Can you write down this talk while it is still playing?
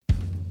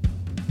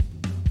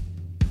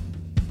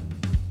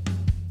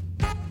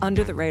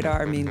Under the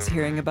Radar means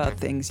hearing about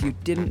things you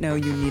didn't know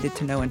you needed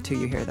to know until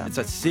you hear them. It's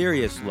a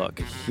serious look.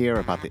 Hear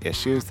about the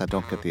issues that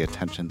don't get the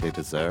attention they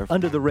deserve.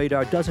 Under the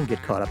Radar doesn't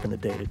get caught up in the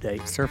day-to-day.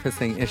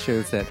 Surfacing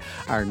issues that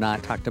are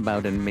not talked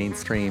about in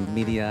mainstream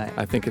media.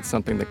 I think it's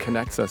something that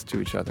connects us to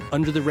each other.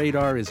 Under the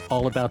Radar is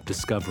all about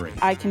discovery.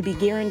 I can be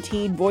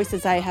guaranteed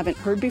voices I haven't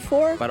heard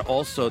before. But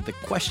also the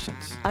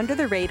questions. Under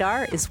the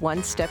Radar is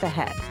one step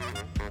ahead.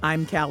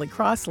 I'm Callie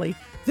Crossley.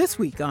 This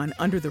week on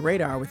Under the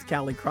Radar with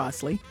Callie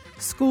Crossley,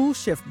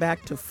 schools shift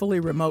back to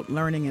fully remote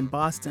learning in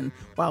Boston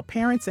while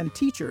parents and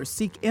teachers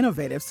seek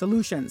innovative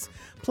solutions.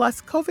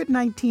 Plus,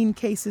 COVID-19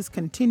 cases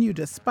continue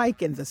to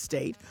spike in the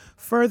state,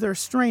 further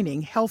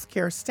straining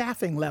healthcare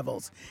staffing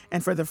levels.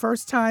 And for the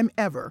first time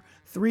ever,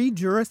 3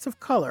 jurists of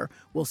color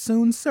will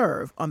soon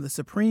serve on the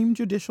Supreme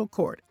Judicial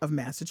Court of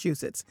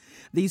Massachusetts.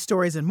 These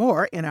stories and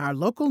more in our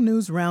local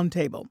news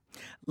roundtable.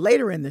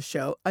 Later in the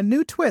show, a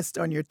new twist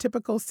on your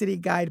typical city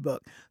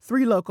guidebook.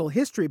 3 local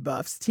history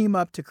buffs team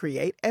up to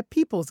create a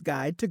people's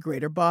guide to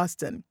Greater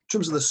Boston. In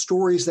terms of the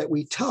stories that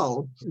we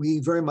tell, we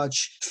very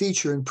much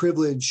feature and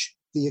privilege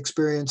the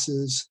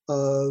experiences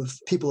of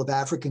people of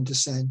African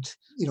descent,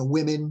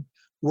 women,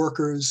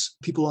 workers,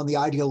 people on the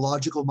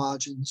ideological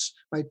margins,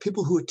 right?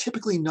 People who are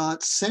typically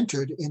not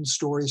centered in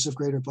stories of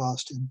Greater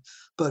Boston,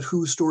 but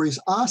whose stories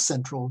are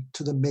central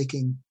to the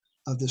making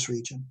of this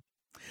region.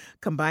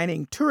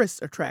 Combining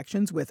tourist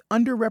attractions with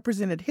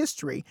underrepresented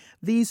history,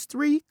 these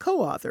 3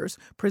 co-authors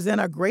present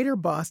a Greater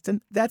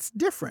Boston that's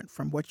different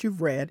from what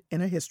you've read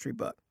in a history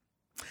book.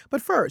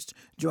 But first,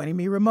 joining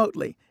me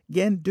remotely,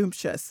 Gen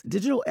Dumshas,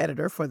 digital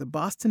editor for the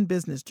Boston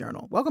Business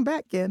Journal. Welcome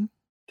back, Gen.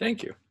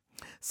 Thank you.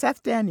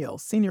 Seth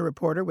Daniels, senior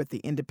reporter with the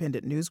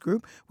Independent News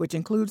Group, which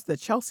includes the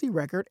Chelsea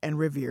Record and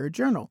Revere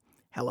Journal.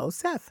 Hello,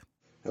 Seth.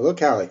 Hello,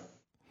 Callie.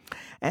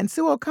 And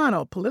Sue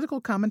O'Connell, political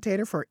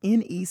commentator for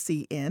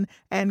NECN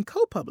and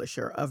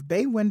co-publisher of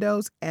Bay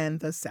Windows and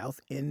the South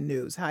End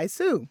News. Hi,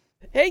 Sue.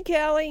 Hey,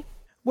 Callie.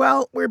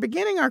 Well, we're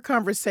beginning our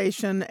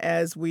conversation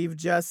as we've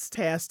just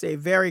passed a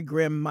very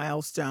grim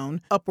milestone,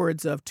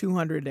 upwards of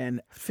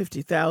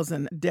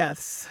 250,000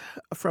 deaths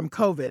from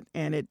COVID,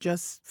 and it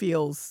just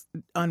feels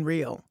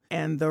unreal.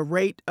 And the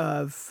rate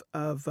of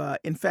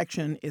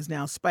infection is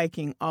now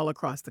spiking all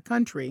across the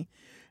country.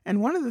 And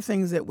one of the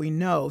things that we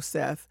know,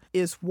 Seth,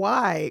 is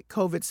why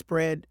COVID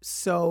spread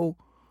so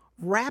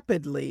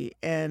rapidly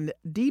and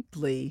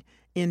deeply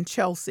in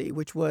Chelsea,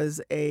 which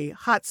was a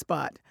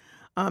hotspot.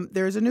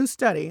 There's a new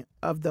study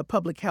of the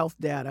public health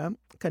data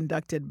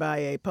conducted by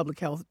a public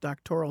health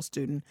doctoral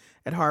student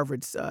at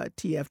Harvard's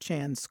T.F.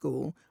 Chan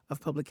School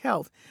of Public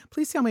Health.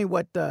 Please tell me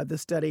what the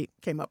study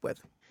came up with.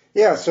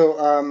 Yeah,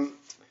 so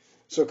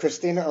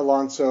Christina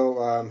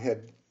Alonso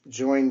had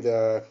joined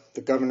the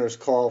governor's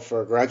call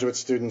for graduate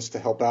students to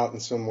help out in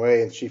some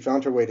way, and she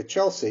found her way to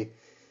Chelsea.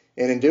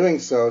 And in doing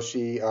so,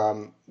 she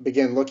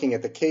began looking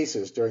at the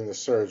cases during the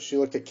surge. She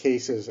looked at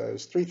cases, it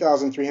was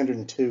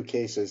 3,302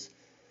 cases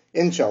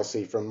in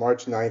Chelsea from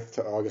March 9th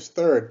to August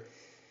 3rd.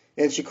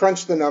 And she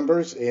crunched the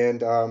numbers,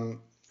 and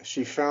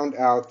she found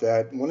out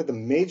that one of the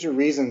major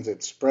reasons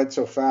it spread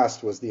so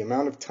fast was the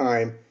amount of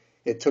time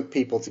it took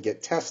people to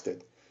get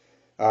tested.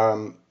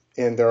 And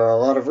there are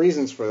a lot of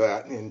reasons for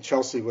that, and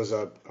Chelsea was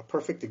a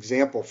perfect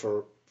example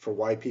for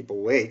why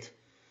people wait.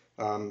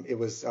 It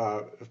was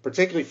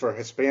particularly for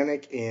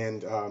Hispanic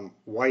and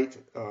white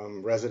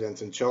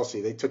residents in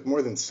Chelsea. They took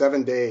more than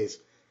 7 days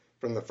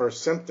from the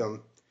first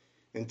symptom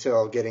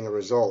until getting a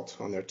result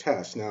on their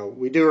test. Now,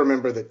 we do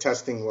remember that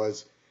testing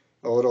was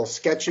a little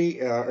sketchy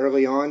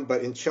early on,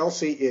 but in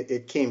Chelsea,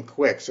 it came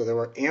quick, so there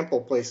were ample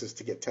places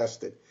to get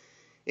tested.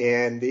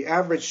 And the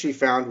average she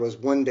found was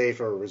 1 day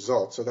for a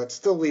result. So that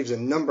still leaves a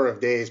number of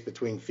days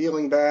between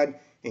feeling bad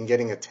and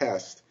getting a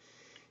test.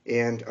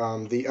 And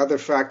the other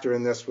factor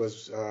in this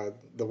was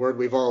the word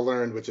we've all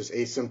learned, which is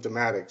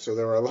asymptomatic. So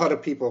there were a lot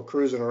of people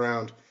cruising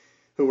around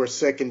who were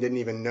sick and didn't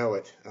even know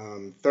it.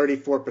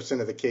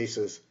 34% of the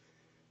cases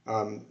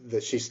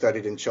that she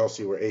studied in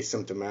Chelsea were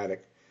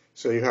asymptomatic.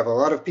 So you have a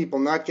lot of people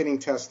not getting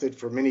tested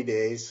for many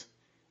days,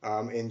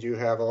 and you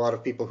have a lot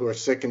of people who are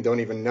sick and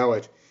don't even know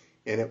it.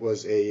 And it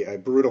was a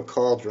brutal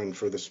cauldron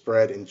for the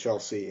spread in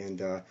Chelsea.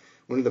 And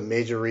one of the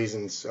major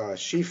reasons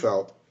she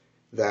felt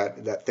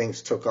that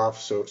things took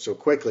off so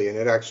quickly, and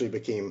it actually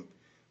became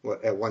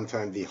at one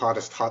time the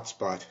hottest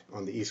hotspot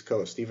on the East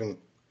Coast, even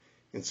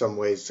in some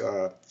ways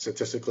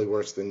statistically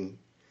worse than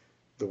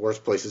the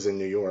worst places in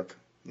New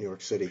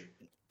York City.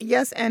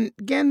 Yes, and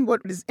again,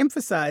 what is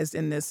emphasized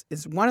in this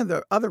is one of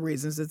the other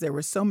reasons is there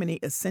were so many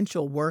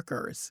essential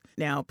workers.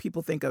 Now,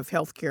 people think of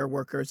healthcare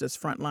workers as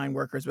frontline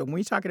workers, but when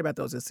we're talking about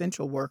those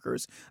essential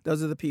workers,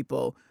 those are the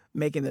people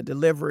making the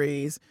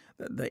deliveries,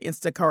 the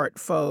Instacart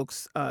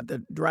folks,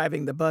 the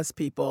driving the bus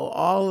people,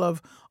 all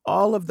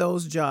of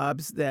those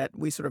jobs that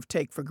we sort of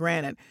take for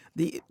granted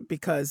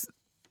because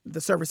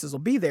the services will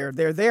be there.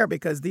 They're there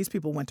because these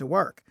people went to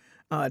work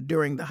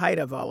during the height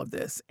of all of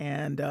this,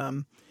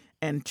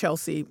 and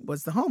Chelsea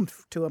was the home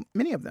to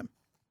many of them.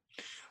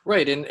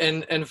 Right,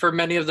 and for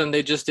many of them,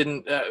 they just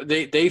didn't.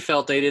 They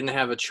felt they didn't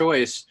have a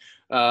choice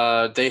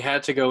they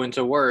had to go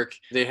into work.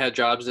 They had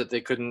jobs that they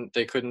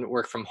couldn't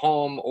work from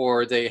home,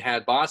 or they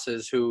had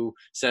bosses who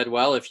said,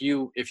 well, if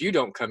you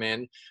don't come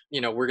in,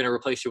 we're going to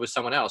replace you with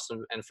someone else.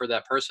 And for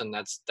that person,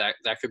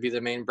 that could be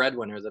the main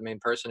breadwinner, the main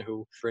person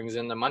who brings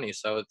in the money.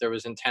 So there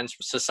was intense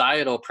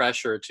societal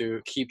pressure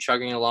to keep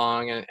chugging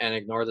along and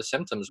ignore the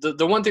symptoms.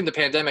 The one thing the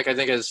pandemic, I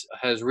think,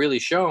 has really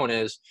shown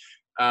is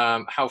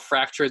how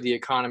fractured the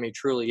economy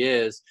truly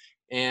is,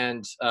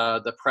 and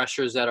the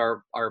pressures that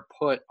are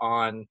put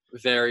on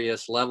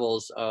various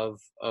levels of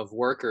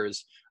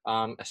workers,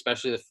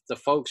 especially the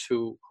folks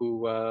who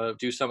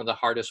do some of the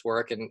hardest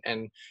work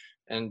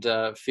and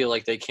feel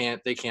like they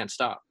can't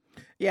stop.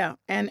 Yeah,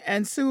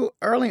 and Sue,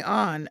 early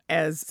on,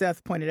 as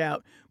Seth pointed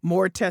out,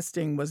 more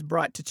testing was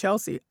brought to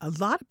Chelsea. A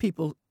lot of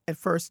people at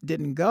first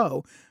didn't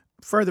go,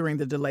 furthering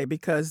the delay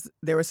because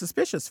they were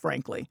suspicious,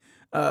 frankly,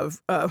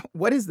 of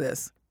what is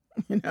this,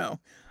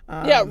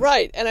 Yeah,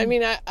 right. And I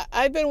mean,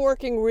 I've been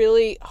working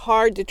really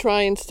hard to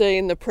try and stay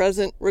in the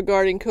present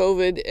regarding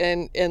COVID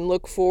and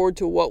look forward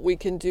to what we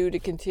can do to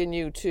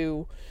continue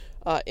to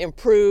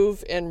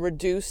improve and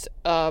reduce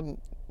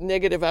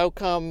negative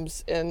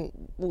outcomes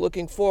and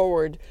looking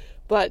forward.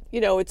 But,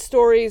 it's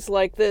stories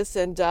like this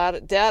and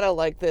data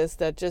like this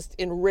that just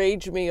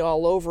enrage me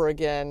all over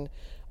again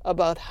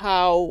about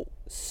how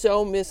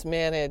so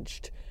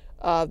mismanaged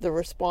the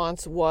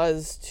response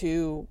was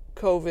to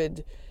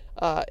COVID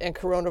and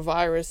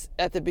coronavirus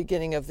at the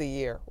beginning of the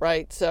year,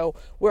 right? So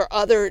where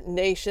other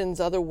nations,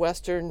 other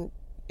Western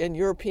and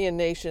European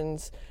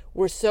nations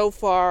were so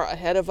far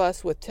ahead of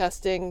us with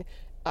testing,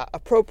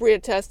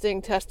 appropriate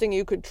testing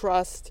you could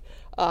trust,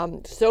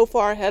 so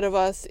far ahead of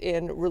us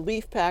in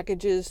relief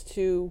packages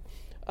to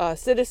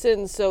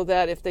citizens, so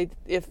that if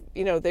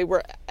they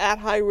were at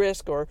high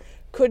risk or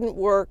couldn't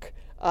work,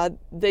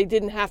 they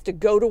didn't have to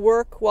go to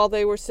work while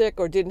they were sick,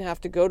 or didn't have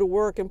to go to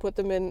work and put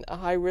them in a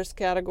high risk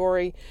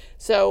category.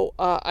 So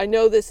I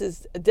know this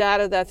is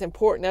data that's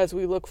important as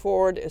we look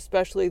forward,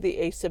 especially the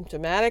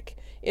asymptomatic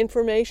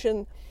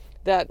information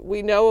that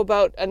we know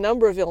about a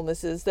number of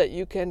illnesses that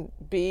you can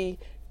be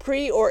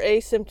pre or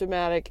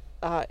asymptomatic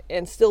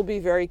and still be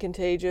very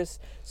contagious.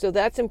 So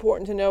that's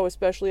important to know,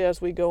 especially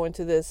as we go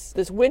into this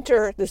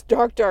winter, this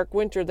dark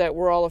winter that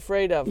we're all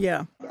afraid of.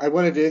 Yeah. I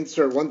wanted to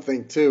insert one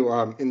thing, too,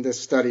 in this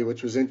study,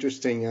 which was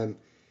interesting.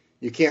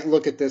 You can't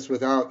look at this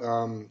without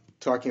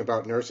talking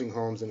about nursing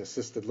homes and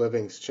assisted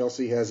livings.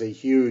 Chelsea has a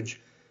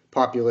huge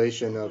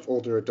population of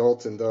older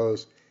adults in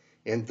those,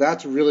 and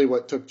that's really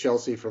what took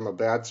Chelsea from a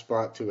bad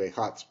spot to a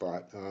hot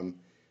spot.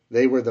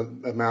 They were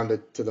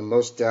amounted to the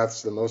most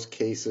deaths, the most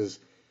cases.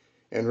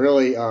 And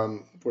really,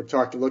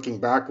 we're looking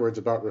backwards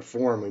about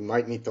reform. We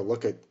might need to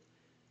look at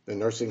the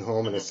nursing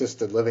home and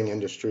assisted living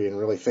industry and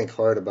really think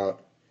hard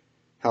about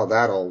how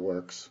that all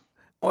works.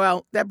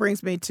 Well, that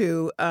brings me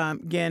to,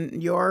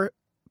 again, your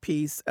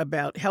piece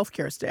about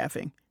healthcare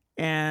staffing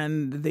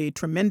and the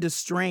tremendous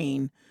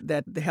strain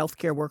that the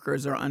healthcare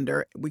workers are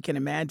under. We can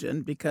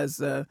imagine, because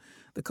the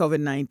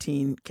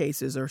COVID-19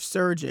 cases are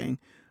surging,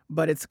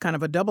 but it's kind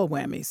of a double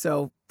whammy.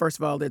 So first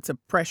of all, it's a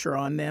pressure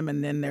on them,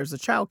 and then there's a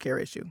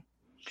childcare issue.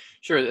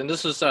 Sure, and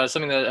this was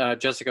something that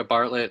Jessica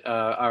Bartlett,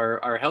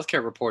 our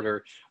healthcare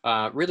reporter,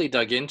 really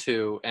dug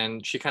into,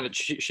 and she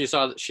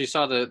saw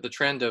the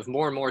trend of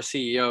more and more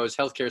CEOs,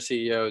 healthcare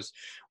CEOs,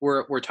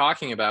 were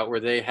talking about, where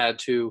they had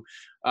to,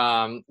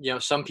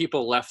 some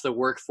people left the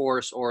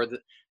workforce, or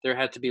there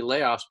had to be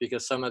layoffs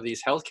because some of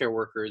these healthcare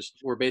workers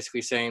were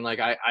basically saying, like,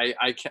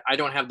 I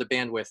don't have the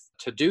bandwidth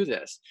to do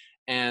this,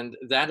 and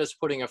that is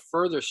putting a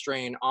further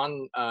strain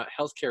on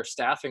healthcare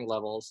staffing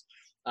levels.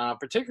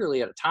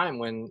 Particularly at a time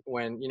when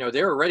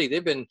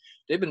they've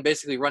been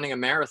basically running a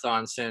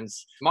marathon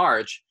since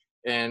March,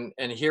 and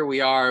here we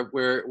are,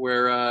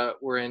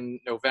 we're in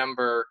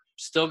November,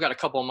 still got a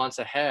couple of months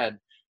ahead,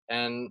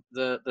 and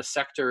the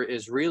sector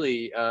is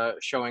really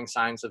showing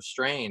signs of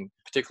strain,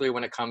 particularly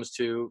when it comes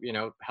to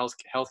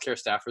healthcare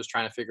staffers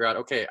trying to figure out,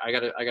 okay, I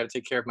gotta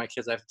take care of my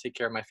kids, I have to take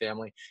care of my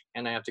family,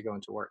 and I have to go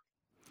into work.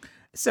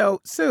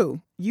 So, Sue,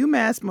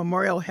 UMass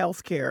Memorial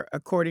Healthcare,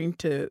 according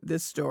to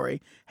this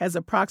story, has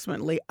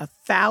approximately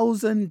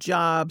 1,000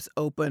 jobs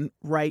open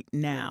right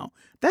now.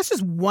 That's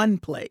just one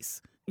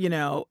place.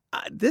 I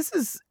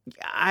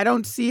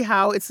don't see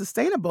how it's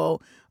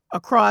sustainable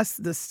across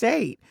the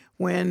state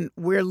when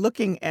we're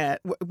looking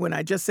at, when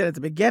I just said at the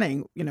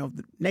beginning,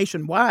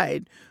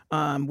 nationwide,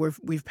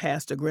 we've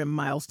passed a grim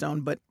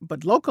milestone, but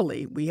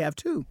locally we have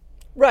too.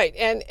 Right,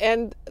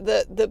 and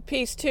the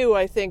piece too,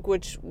 I think,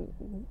 which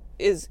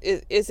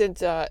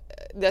isn't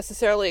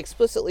necessarily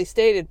explicitly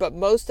stated, but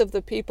most of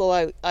the people,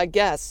 I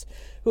guess,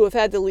 who have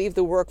had to leave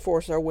the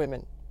workforce are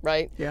women,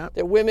 right? Yeah.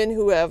 They're women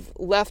who have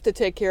left to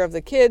take care of the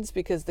kids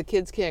because the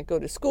kids can't go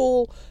to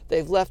school.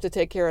 They've left to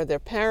take care of their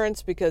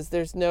parents because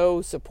there's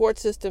no support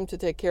system to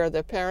take care of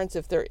their parents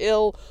if they're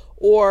ill,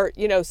 or,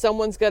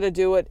 someone's got to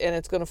do it, and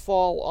it's going to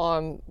fall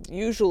on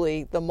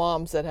usually the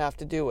moms that have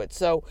to do it.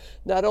 So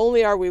not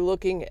only are we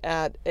looking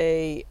at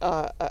a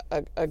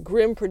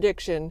grim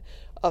prediction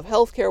of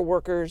healthcare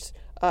workers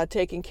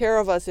taking care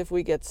of us if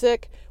we get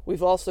sick,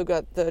 we've also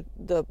got the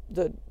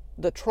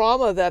the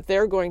trauma that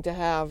they're going to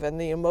have and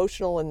the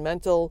emotional and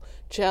mental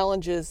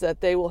challenges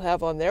that they will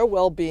have on their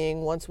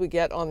well-being once we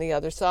get on the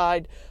other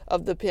side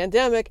of the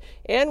pandemic.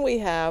 And we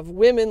have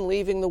women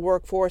leaving the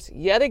workforce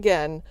yet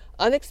again,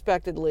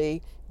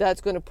 unexpectedly.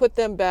 That's going to put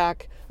them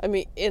back,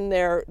 in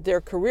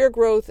their career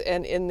growth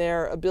and in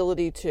their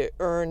ability to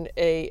earn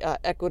a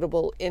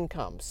equitable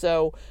income.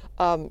 So,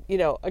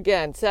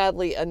 again,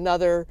 sadly,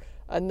 another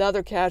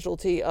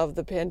casualty of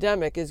the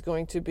pandemic is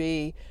going to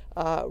be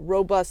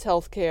robust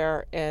health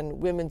care and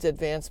women's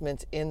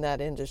advancement in that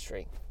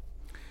industry.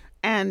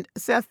 And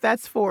Seth,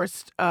 that's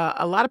forced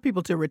a lot of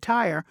people to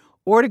retire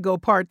or to go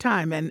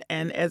part-time.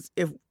 And as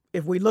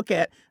if we look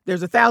at,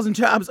 there's 1,000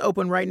 jobs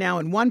open right now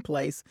in one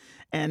place,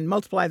 and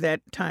multiply that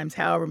times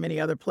however many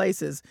other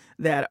places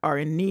that are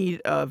in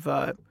need of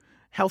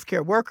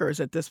healthcare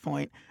workers at this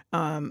point,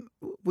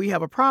 we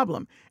have a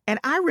problem. And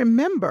I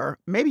remember,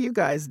 maybe you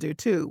guys do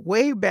too,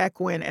 way back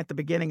when at the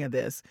beginning of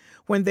this,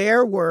 when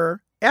there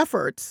were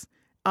efforts,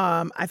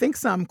 I think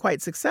some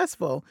quite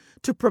successful,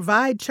 to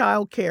provide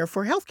child care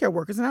for healthcare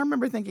workers. And I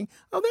remember thinking,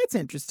 oh, that's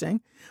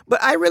interesting.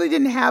 But I really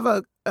didn't have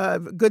a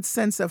good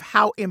sense of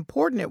how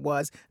important it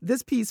was.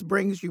 This piece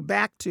brings you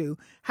back to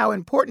how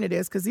important it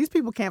is, because these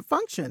people can't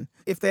function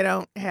if they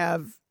don't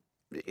have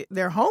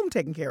their home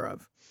taken care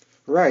of.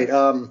 Right.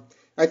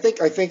 I think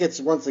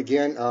it's, once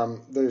again,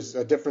 there's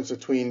a difference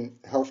between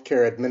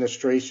healthcare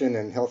administration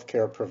and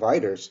healthcare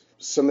providers.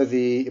 Some of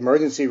the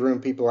emergency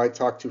room people I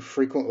talk to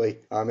frequently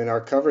in our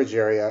coverage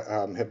area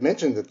have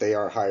mentioned that they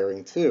are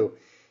hiring too.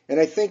 And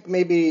I think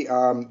maybe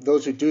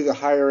those who do the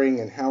hiring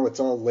and how it's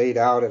all laid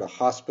out at a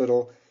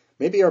hospital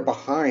maybe are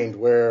behind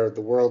where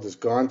the world has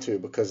gone to,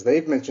 because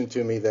they've mentioned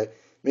to me that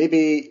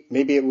maybe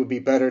it would be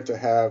better to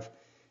have,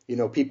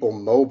 people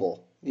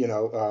mobile,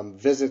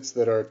 visits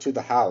that are to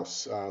the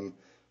house,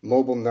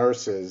 mobile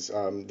nurses,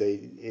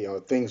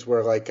 things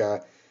where like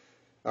a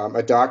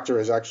doctor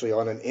is actually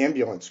on an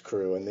ambulance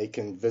crew and they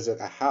can visit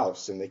a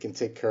house and they can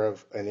take care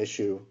of an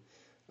issue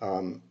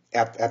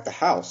at the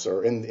house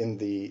or in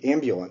the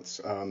ambulance.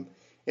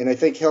 And I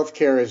think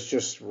healthcare is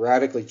just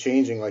radically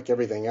changing like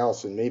everything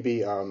else. And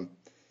maybe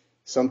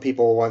some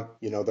people want,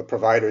 the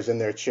providers in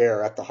their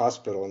chair at the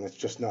hospital, and it's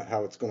just not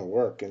how it's going to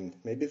work. And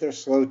maybe they're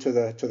slow to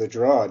the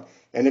draw.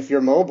 And if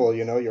you're mobile,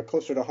 you're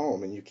closer to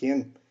home and you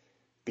can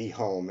be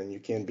home and you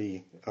can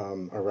be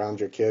around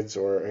your kids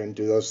and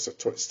do those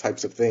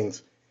types of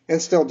things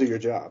and still do your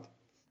job.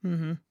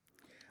 Mm-hmm.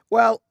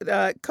 Well,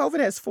 COVID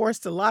has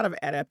forced a lot of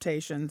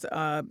adaptations.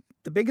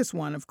 The biggest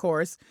one, of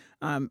course,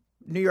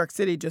 New York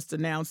City just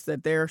announced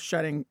that they're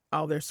shutting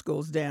all their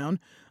schools down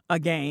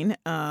again.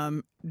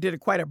 Did it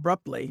quite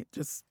abruptly,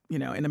 just,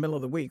 in the middle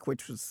of the week,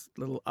 which was a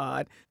little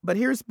odd. But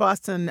here's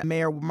Boston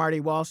Mayor Marty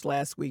Walsh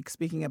last week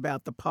speaking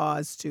about the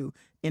pause to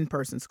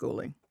in-person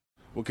schooling.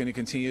 We're going to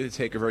continue to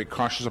take a very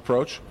cautious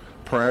approach,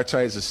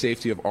 prioritize the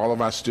safety of all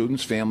of our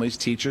students, families,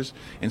 teachers,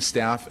 and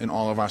staff in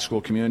all of our school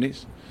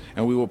communities.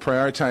 And we will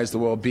prioritize the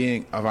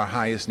well-being of our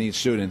highest need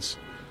students.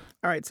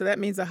 All right, so that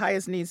means the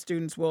highest need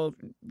students will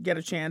get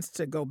a chance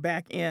to go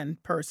back in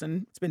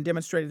person. It's been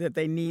demonstrated that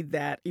they need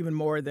that even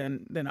more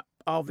than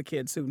all the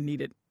kids who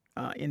need it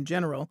in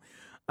general.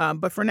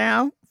 But for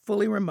now,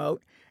 fully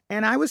remote.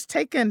 And I was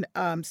taken,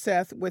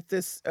 Seth, with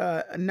this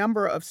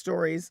number of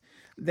stories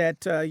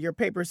that your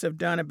papers have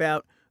done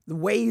about the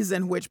ways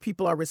in which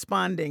people are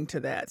responding to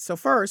that. So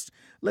first,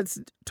 let's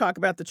talk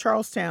about the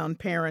Charlestown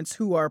parents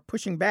who are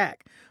pushing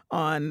back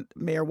on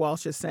Mayor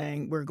Walsh's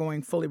saying we're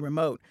going fully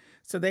remote.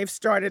 So they've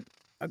started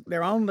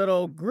their own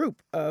little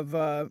group of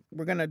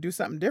we're going to do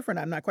something different.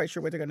 I'm not quite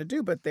sure what they're going to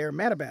do, but they're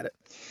mad about it.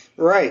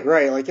 Right.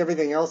 Like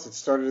everything else, it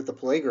started at the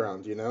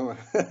playground,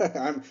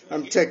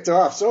 I'm ticked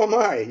off. So am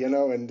I,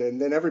 and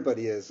then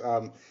everybody is.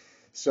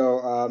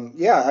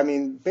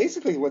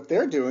 Basically what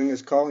they're doing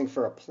is calling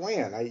for a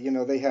plan.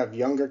 They have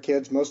younger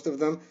kids, most of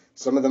them,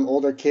 some of them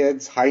older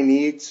kids, high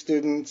needs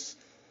students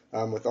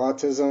with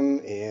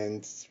autism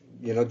and,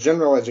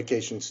 general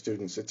education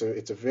students.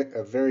 It's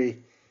a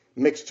very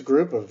mixed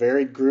group, a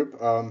varied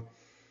group.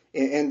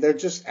 And they're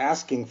just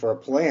asking for a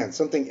plan,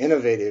 something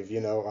innovative.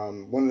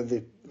 One of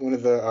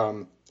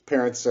the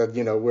parents said,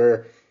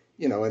 we're,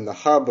 in the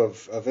hub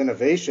of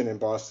innovation in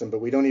Boston, but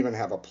we don't even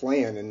have a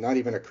plan and not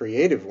even a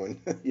creative one,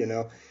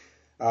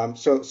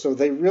 So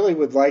they really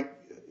would like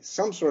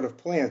some sort of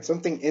plan,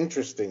 something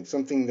interesting,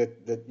 something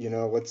that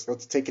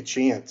let's take a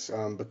chance,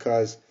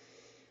 because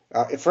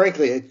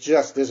frankly, it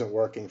just isn't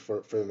working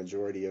for the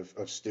majority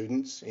of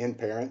students and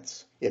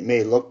parents. It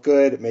may look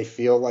good. It may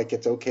feel like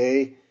it's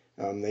okay.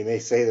 They may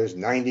say there's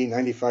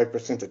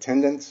 95%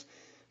 attendance,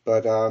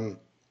 but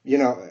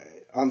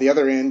on the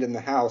other end in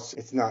the house,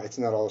 it's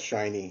not all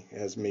shiny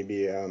as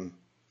maybe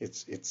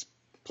it's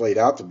played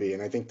out to be.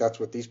 And I think that's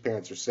what these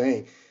parents are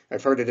saying.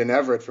 I've heard it in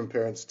Everett from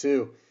parents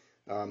too,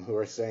 who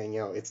are saying,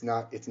 it's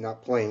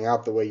not playing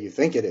out the way you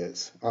think it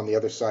is on the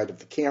other side of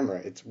the camera.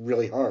 It's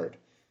really hard.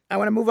 I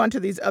want to move on to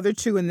these other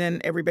two and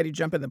then everybody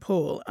jump in the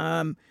pool.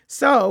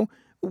 So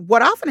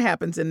what often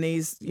happens in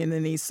these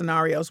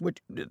scenarios, which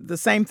the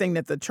same thing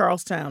that the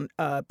Charlestown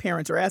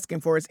parents are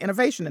asking for, is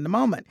innovation in the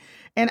moment.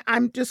 And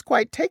I'm just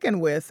quite taken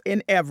with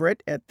in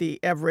Everett at the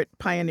Everett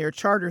Pioneer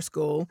Charter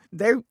School.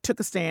 They took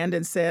a stand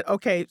and said,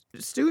 okay,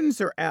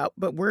 students are out,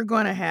 but we're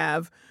going to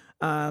have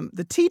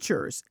the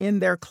teachers in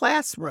their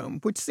classroom,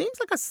 which seems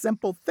like a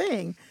simple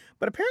thing,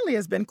 but apparently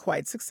has been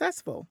quite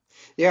successful.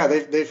 Yeah,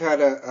 they've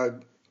had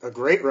a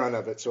great run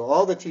of it. So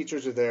all the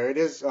teachers are there. It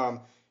is,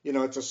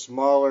 it's a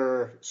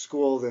smaller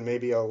school than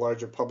maybe a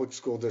larger public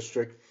school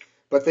district,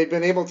 but they've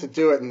been able to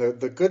do it. And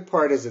the good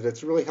part is that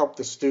it's really helped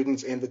the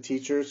students and the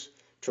teachers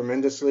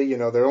tremendously.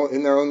 They're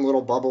in their own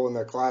little bubble in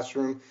their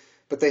classroom,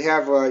 but they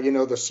have,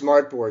 the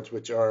smart boards,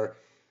 which are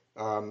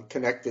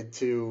connected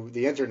to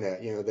the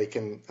internet. They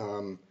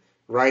can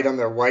write on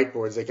their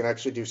whiteboards. They can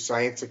actually do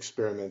science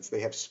experiments.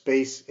 They have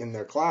space in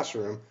their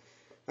classroom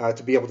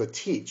to be able to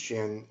teach.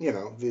 And,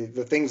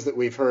 the things that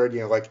we've heard,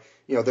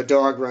 the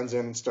dog runs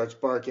in and starts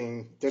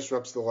barking,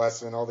 disrupts the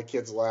lesson, all the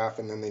kids laugh,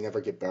 and then they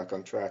never get back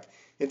on track.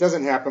 It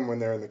doesn't happen when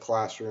they're in the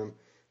classroom.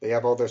 They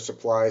have all their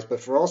supplies.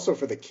 But for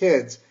the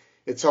kids,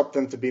 it's helped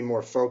them to be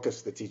more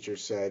focused, the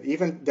teachers said,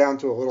 even down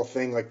to a little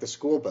thing like the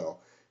school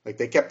bell. Like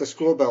they kept the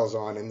school bells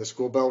on, and the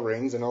school bell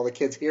rings, and all the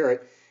kids hear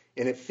it,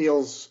 and it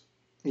feels,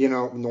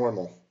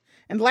 normal.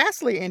 And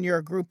lastly, in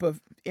your group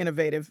of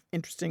innovative,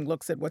 interesting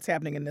looks at what's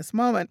happening in this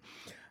moment,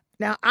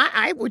 now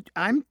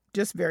I'm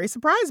just very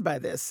surprised by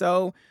this.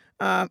 So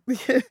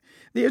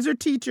these are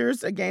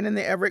teachers, again, in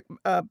the Everett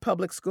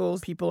public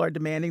schools. People are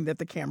demanding that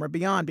the camera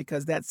be on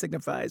because that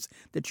signifies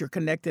that you're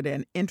connected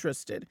and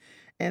interested.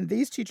 And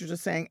these teachers are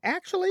saying,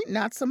 actually,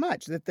 not so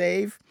much, that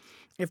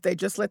if they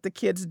just let the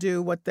kids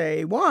do what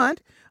they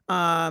want,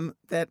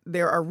 that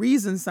there are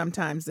reasons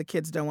sometimes the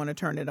kids don't want to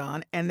turn it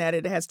on, and that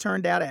it has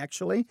turned out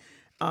actually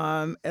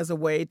as a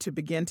way to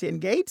begin to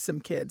engage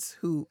some kids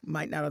who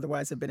might not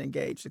otherwise have been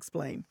engaged.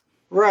 Explain.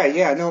 Right.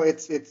 Yeah. No,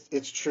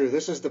 it's true.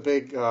 This is the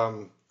big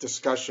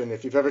discussion.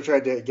 If you've ever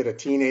tried to get a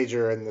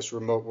teenager in this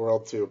remote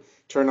world to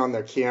turn on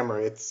their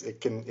camera,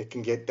 it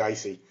can get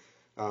dicey.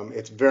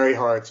 It's very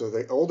hard. So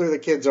the older the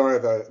kids are,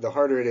 the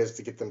harder it is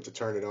to get them to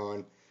turn it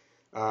on.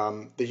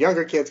 The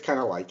younger kids kind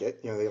of like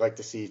it. They like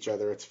to see each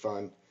other. It's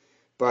fun.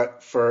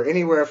 But for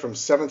anywhere from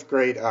 7th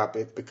grade up,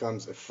 it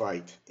becomes a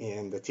fight.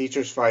 And the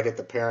teachers fight it,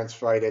 the parents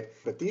fight it.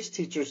 But these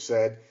teachers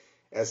said,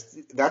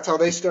 that's how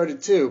they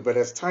started too. But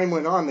as time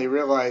went on, they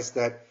realized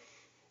that,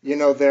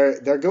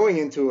 they're going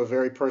into a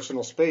very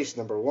personal space,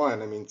 number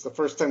one. I mean, it's the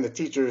first time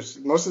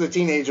most of the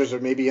teenagers are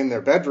maybe in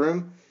their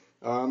bedroom.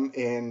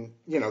 And,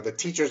 the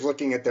teacher's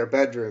looking at their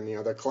bedroom,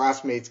 their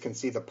classmates can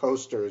see the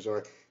posters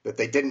or that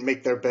they didn't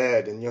make their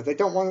bed. And, they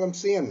don't want them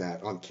seeing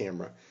that on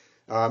camera.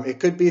 It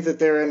could be that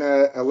they're in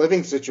a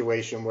living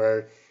situation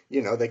where,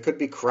 they could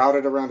be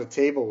crowded around a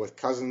table with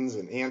cousins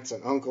and aunts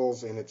and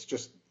uncles, and it's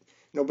just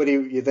they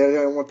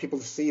don't want people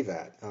to see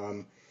that.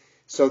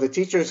 So the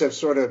teachers have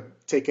sort of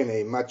taken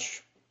a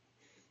much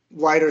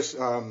lighter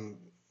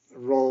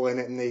role in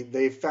it, and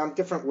they've found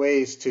different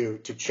ways to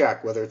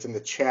check, whether it's in the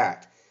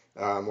chat,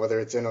 whether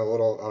it's in a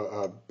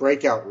little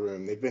breakout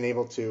room. They've been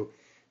able to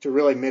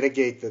really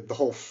mitigate the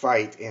whole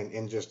fight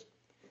and just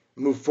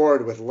move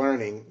forward with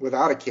learning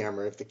without a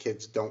camera if the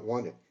kids don't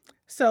want it.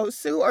 So,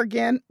 Sue,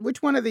 again,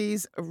 which one of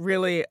these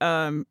really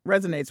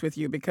resonates with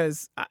you?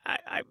 Because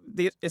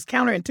it's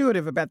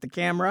counterintuitive about the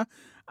camera.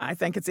 I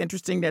think it's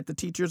interesting that the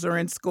teachers are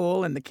in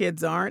school and the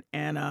kids aren't.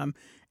 And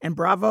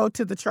bravo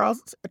to the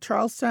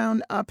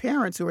Charlestown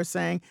parents who are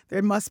saying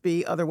there must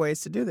be other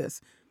ways to do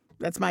this.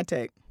 That's my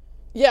take.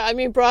 Yeah, I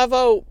mean,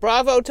 bravo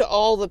to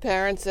all the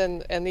parents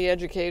and the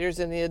educators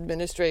and the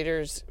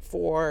administrators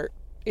for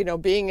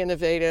being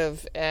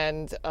innovative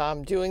and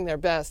doing their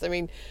best. I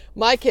mean,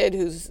 my kid,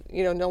 who's,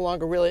 no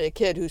longer really a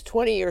kid, who's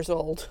 20 years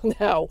old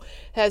now,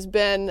 has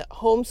been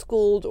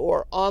homeschooled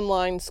or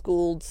online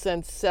schooled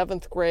since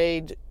 7th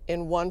grade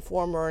in one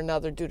form or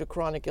another due to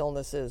chronic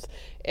illnesses.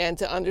 And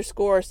to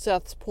underscore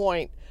Seth's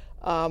point,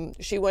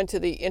 she went to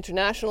the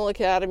International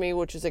Academy,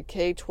 which is a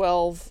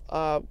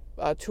K-12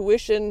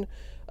 tuition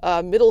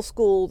middle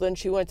school. Then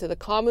she went to the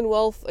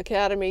Commonwealth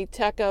Academy,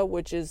 TECA,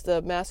 which is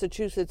the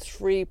Massachusetts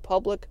Free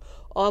Public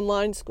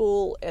Online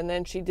School. And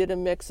then she did a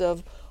mix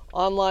of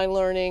online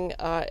learning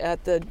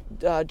at the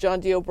John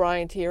D.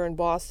 O'Brien here in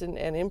Boston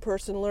and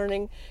in-person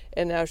learning.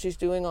 And now she's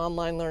doing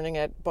online learning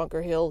at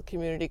Bunker Hill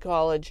Community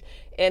College.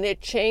 And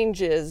it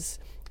changes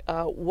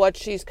what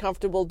she's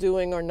comfortable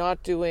doing or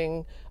not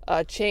doing,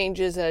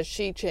 changes as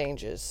she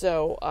changes.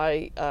 So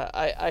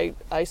I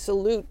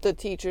salute the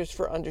teachers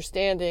for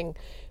understanding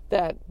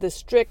that the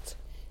strict,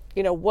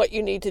 what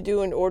you need to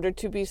do in order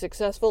to be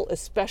successful,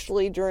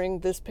 especially during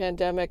this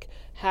pandemic,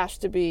 has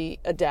to be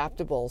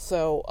adaptable.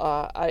 So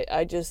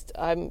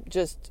I'm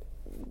just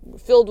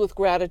filled with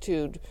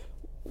gratitude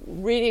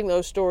reading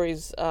those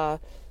stories that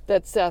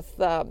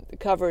Seth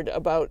covered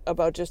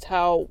about just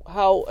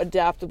how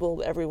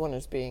adaptable everyone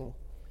is being.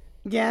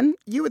 Again,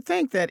 you would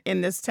think that in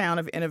this town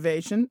of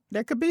innovation,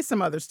 there could be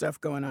some other stuff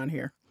going on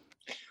here.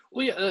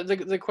 Well, yeah,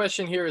 the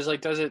question here is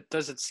like, does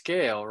it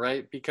scale,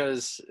 right?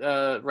 Because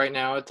right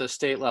now at the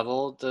state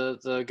level,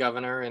 the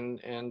governor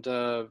and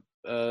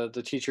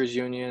the teachers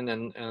union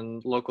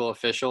and local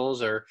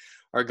officials are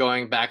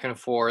going back and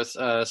forth,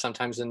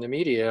 sometimes in the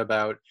media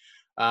about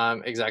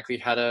exactly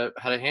how to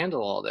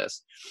handle all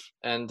this.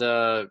 And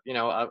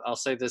I'll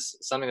say this,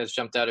 something that's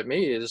jumped out at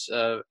me is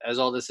as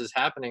all this is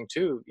happening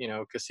too,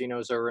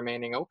 casinos are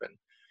remaining open.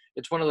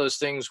 It's one of those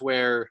things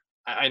where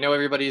I know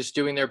everybody's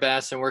doing their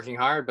best and working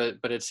hard,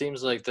 but it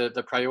seems like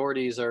the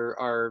priorities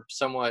are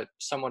somewhat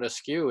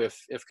askew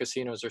if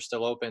casinos are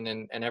still open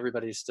and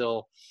everybody's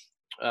still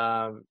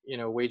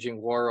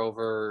waging war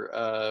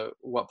over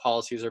what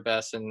policies are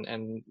best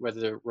and whether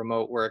the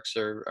remote works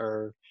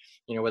or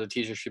whether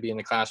teachers should be in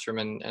the classroom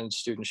and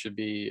students should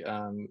be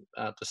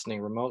listening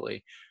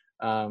remotely.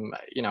 I'm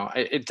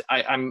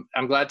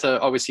glad to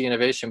always see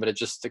innovation, but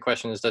the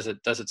question is, does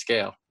it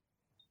scale?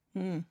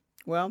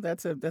 Well,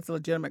 that's a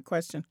legitimate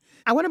question.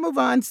 I want to move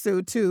on,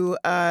 Sue, to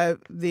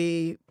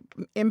the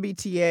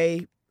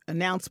MBTA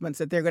announcements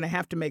that they're going to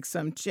have to make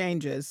some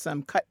changes,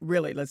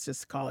 let's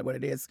just call it what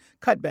it is,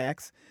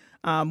 cutbacks.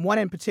 One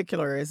in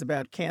particular is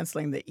about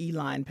canceling the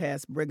E-line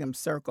past Brigham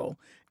Circle,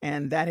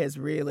 and that has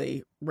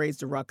really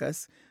raised a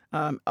ruckus.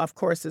 Of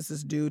course, this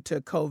is due to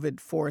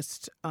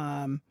COVID-forced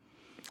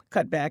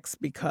cutbacks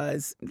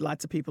because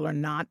lots of people are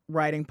not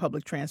riding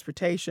public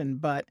transportation,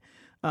 but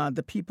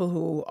the people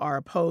who are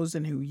opposed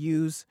and who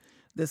use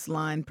this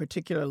line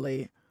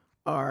particularly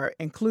are,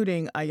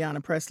 including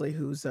Ayanna Pressley,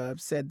 who's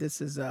said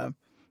this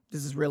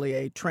is really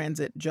a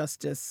transit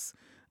justice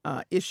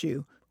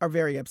issue, are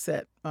very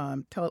upset.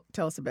 Tell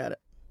us about it.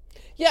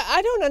 Yeah,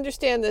 I don't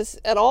understand this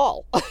at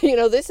all.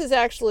 This is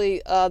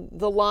actually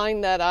the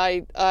line that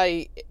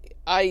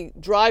I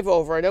drive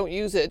over. I don't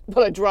use it,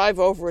 but I drive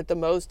over it the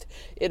most.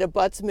 It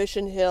abuts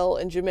Mission Hill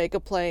and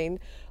Jamaica Plain.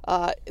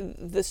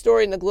 The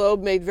story in the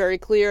Globe made very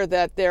clear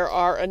that there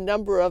are a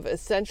number of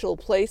essential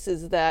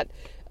places that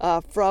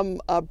from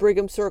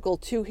Brigham Circle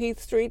to Heath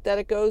Street that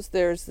it goes.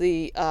 There's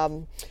the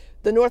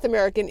North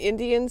American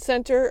Indian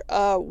Center,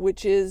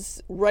 which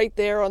is right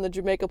there on the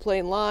Jamaica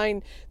Plain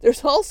line.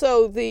 There's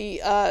also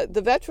the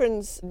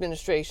Veterans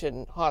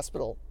Administration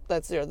Hospital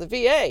that's there. The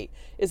VA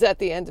is at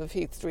the end of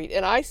Heath Street.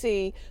 And I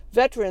see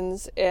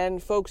veterans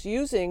and folks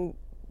using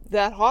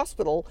that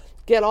hospital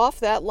get off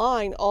that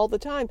line all the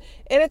time.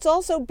 And it's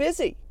also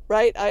busy,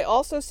 right? I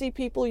also see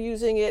people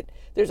using it.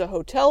 There's a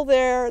hotel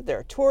there. There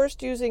are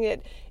tourists using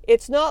it.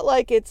 It's not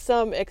like it's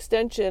some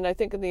extension. I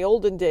think in the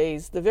olden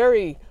days, the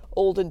very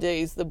olden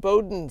days, the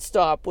Bowdoin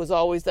stop was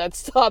always that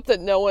stop that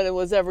no one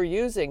was ever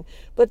using.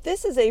 But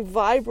this is a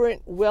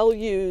vibrant,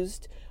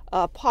 well-used,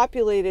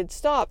 populated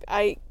stop.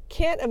 I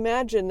can't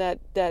imagine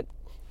that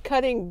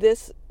cutting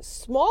this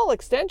small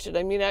extension.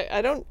 I mean,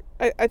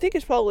 I think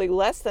it's probably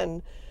less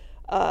than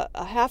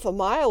a half a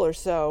mile or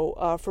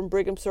so from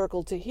Brigham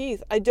Circle to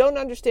Heath. I don't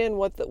understand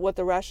what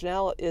the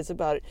rationale is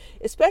about it,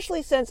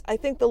 especially since I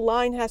think the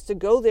line has to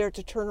go there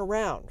to turn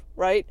around,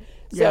 right?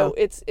 So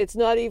yeah. It's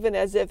not even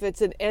as if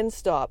it's an end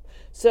stop.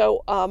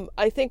 So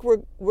I think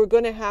we're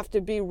going to have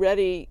to be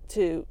ready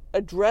to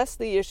address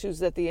the issues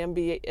that the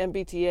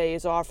MBTA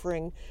is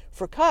offering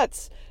for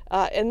cuts.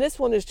 And this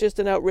one is just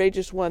an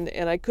outrageous one,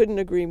 and I couldn't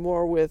agree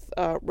more with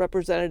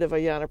Representative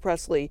Ayanna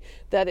Pressley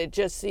that it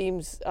just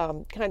seems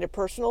kind of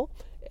personal,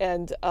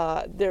 and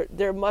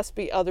there must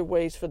be other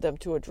ways for them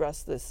to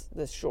address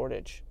this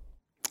shortage.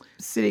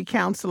 City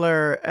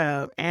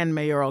Councilor and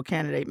mayoral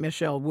candidate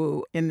Michelle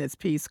Wu in this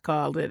piece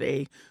called it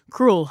a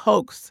cruel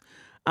hoax,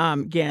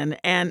 again.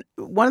 And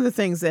one of the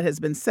things that has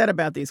been said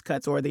about these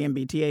cuts, or the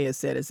MBTA has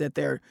said, is that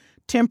they're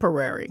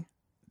temporary,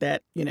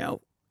 that,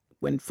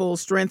 when full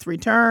strength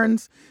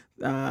returns,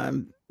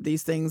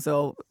 these things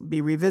will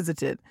be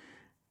revisited.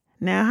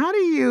 Now, how do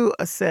you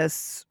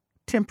assess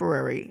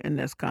temporary in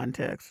this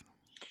context?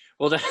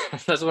 Well,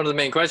 that's one of the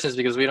main questions,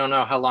 because we don't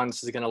know how long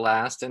this is going to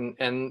last,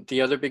 and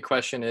the other big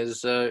question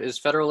is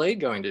federal aid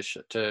going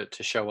to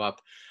show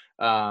up,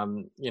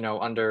 under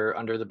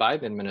the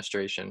Biden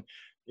administration?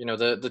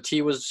 The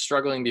T was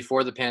struggling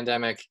before the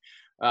pandemic,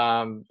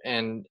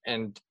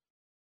 and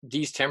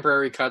these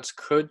temporary cuts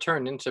could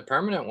turn into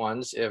permanent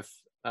ones if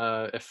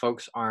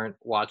folks aren't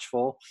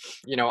watchful.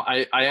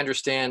 I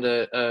understand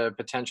a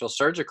potential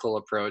surgical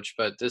approach,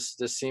 but this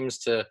seems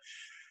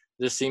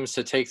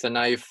to take the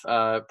knife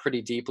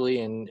pretty deeply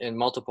in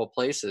multiple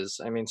places.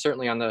 I mean,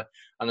 certainly on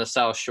the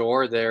South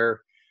Shore,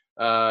 they're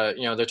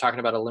talking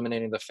about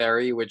eliminating the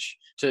ferry, which,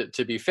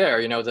 to be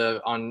fair,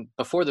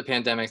 before the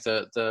pandemic,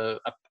 a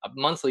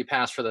monthly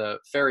pass for the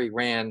ferry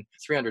ran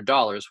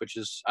 $300, which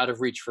is out of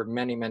reach for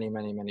many, many,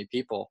 many, many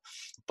people.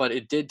 But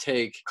it did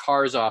take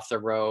cars off the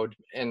road,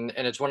 and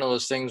it's one of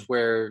those things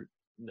where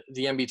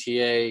the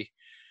MBTA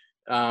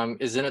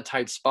is in a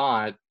tight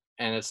spot.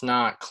 And it's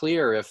not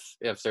clear if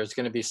there's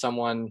going to be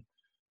someone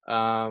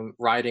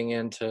riding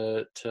in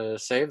to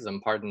save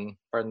them. Pardon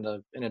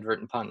the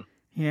inadvertent pun.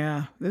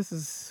 Yeah, this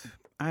is.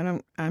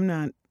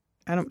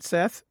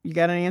 Seth, you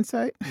got any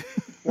insight?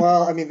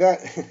 Well, I mean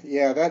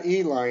that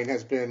E-line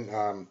has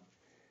been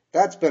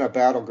that's been a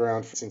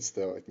battleground since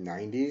the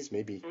 90s,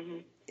 maybe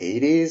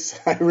 80s.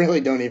 I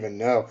really don't even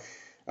know.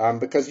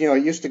 Because,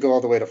 it used to go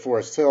all the way to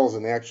Forest Hills,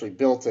 and they actually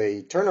built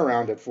a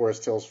turnaround at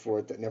Forest Hills for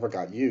it that never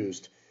got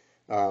used.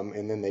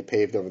 And then they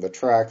paved over the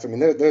tracks. I mean,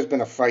 there's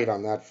been a fight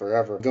on that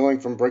forever. Going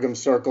from Brigham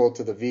Circle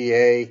to the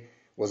VA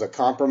was a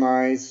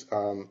compromise.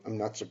 I'm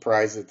not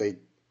surprised that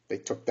they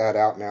took that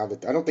out now.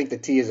 I don't think the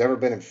T has ever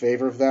been in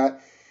favor of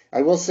that.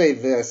 I will say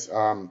this.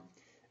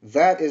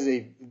 That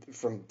is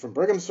from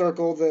Brigham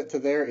Circle to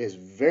there is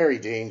very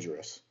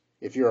dangerous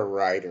if you're a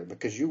rider,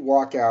 because you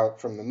walk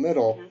out from the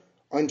middle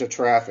onto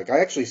traffic. I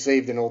actually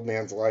saved an old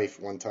man's life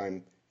one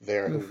time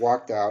there who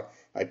walked out.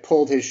 I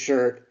pulled his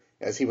shirt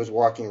as he was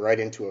walking right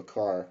into a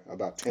car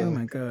about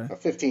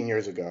 15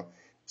 years ago.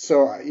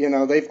 So,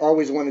 they've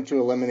always wanted to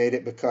eliminate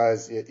it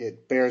because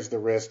it bears the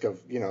risk of,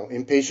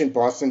 impatient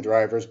Boston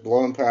drivers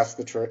blowing past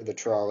the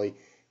trolley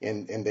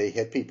and they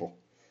hit people.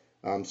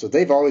 So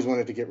they've always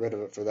wanted to get rid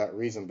of it for that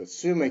reason. But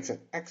Sue makes an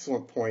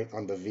excellent point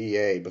on the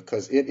VA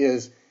because it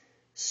is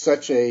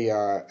such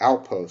a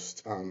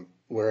outpost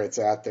where it's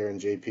at there in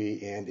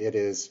JP, and it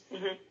is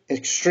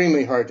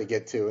extremely hard to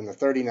get to. And the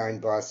 39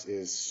 bus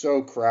is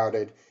so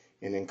crowded.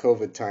 And in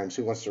COVID times,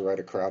 who wants to ride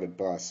a crowded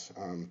bus?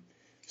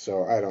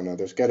 So I don't know.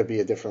 There's got to be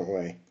a different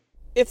way.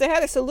 If they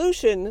had a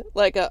solution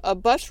like a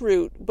bus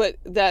route, but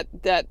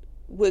that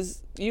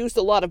was used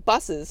a lot of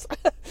buses,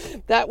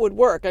 that would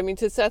work. I mean,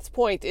 to Seth's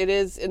point, it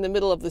is in the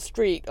middle of the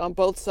street on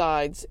both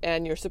sides,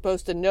 and you're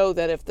supposed to know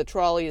that if the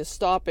trolley is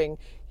stopping,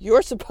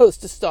 you're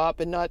supposed to stop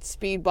and not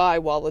speed by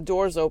while the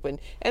door's open.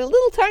 And a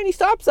little tiny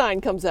stop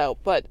sign comes out,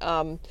 but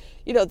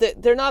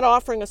they're not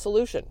offering a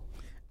solution.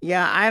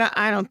 Yeah,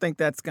 I don't think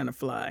that's going to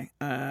fly.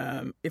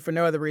 If for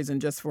no other reason,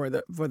 just for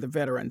the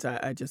veterans,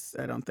 I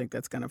don't think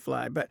that's going to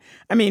fly. But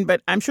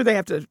I'm sure they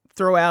have to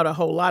throw out a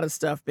whole lot of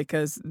stuff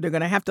because they're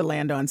going to have to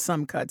land on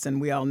some cuts, and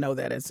we all know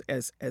that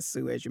as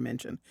Sue, as you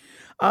mentioned.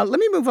 Let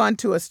me move on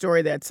to a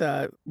story that's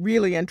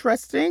really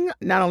interesting,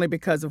 not only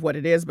because of what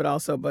it is,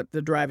 but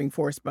the driving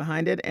force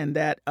behind it, and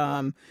that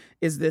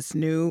is this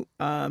new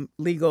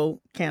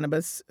legal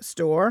cannabis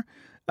store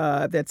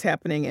that's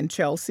happening in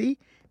Chelsea.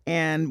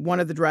 And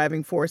one of the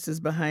driving forces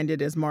behind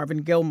it is Marvin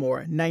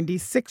Gilmore,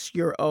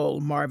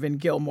 96-year-old Marvin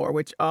Gilmore,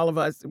 which all of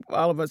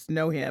us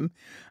know him.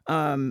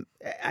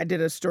 I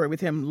did a story with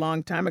him a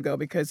long time ago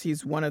because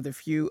he's one of the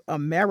few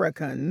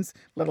Americans,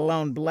 let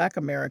alone Black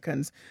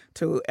Americans,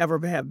 to ever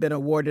have been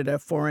awarded a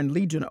Foreign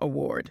Legion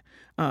Award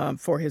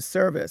for his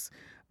service.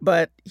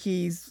 But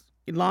he's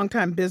a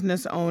longtime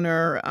business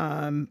owner,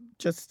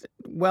 just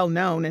well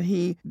known, and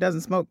he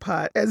doesn't smoke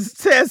pot, as it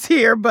says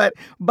here, but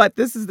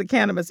this is the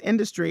cannabis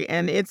industry,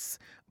 and it's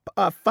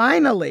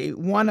finally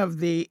one of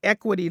the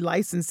equity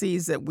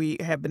licensees that we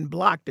have been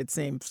blocked, it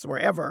seems,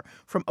 forever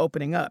from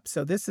opening up.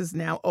 So this is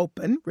now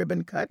open,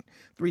 ribbon cut,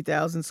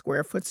 3,000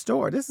 square foot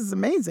store. This is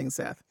amazing,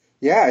 Seth.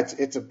 Yeah,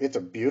 it's a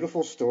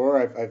beautiful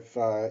store. I've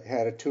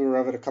had a tour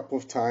of it a couple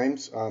of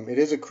times. It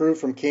is a crew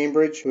from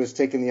Cambridge who has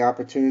taken the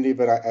opportunity,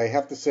 but I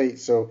have to say,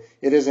 so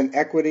it is an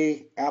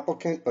equity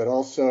applicant, but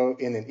also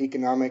in an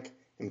economic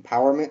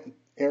empowerment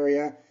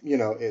area.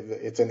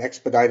 It's an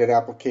expedited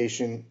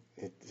application.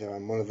 It's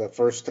one of the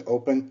first to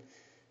open.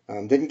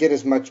 Didn't get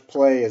as much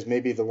play as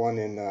maybe the one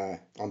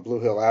on Blue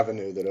Hill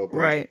Avenue that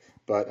opened. Right.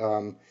 But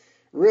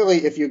really,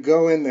 if you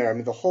go in there,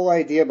 the whole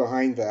idea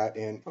behind that,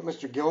 and what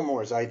Mr.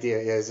 Gilmore's idea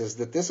is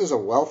that this is a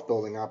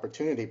wealth-building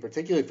opportunity,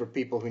 particularly for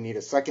people who need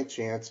a second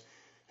chance,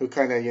 who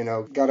kind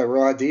of, got a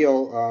raw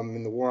deal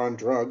in the war on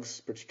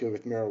drugs, particularly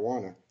with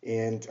marijuana.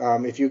 And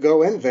if you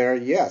go in there,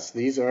 yes,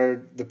 these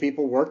are the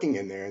people working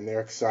in there, and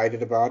they're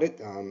excited about it.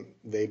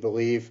 They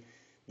believe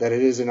that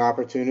it is an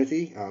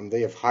opportunity.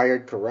 They have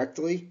hired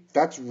correctly.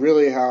 That's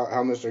really how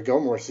Mr.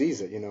 Gilmore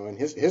sees it, and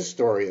his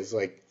story is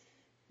like,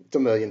 it's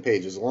 1 million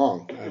pages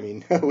long.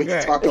 We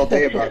could talk all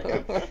day about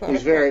him.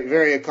 He's very,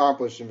 very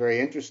accomplished and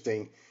very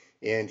interesting,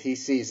 and he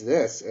sees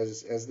this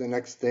as the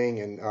next thing,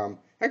 and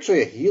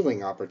actually a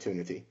healing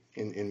opportunity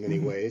in many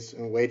ways,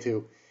 and a way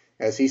to,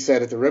 as he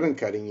said at the ribbon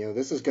cutting,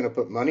 this is going to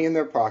put money in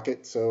their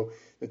pocket so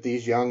that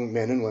these young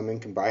men and women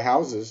can buy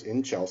houses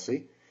in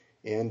Chelsea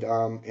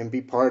and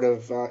be part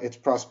of its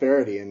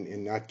prosperity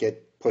and not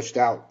get pushed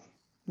out.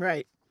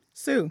 Right.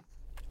 Sue.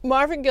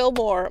 Marvin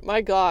Gilmore,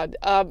 my God.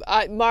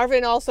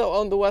 Marvin also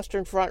owned the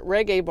Western Front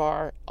Reggae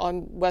Bar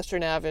on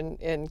Western Ave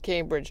in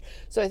Cambridge.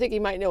 So I think he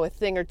might know a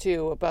thing or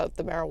two about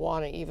the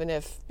marijuana, even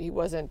if he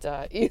wasn't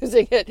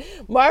using it.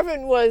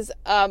 Marvin was,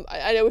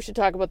 I know we should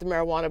talk about the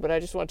marijuana, but I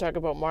just want to talk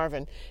about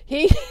Marvin.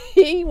 He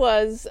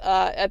was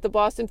at the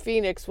Boston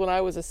Phoenix when I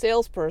was a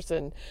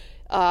salesperson.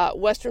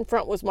 Western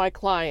Front was my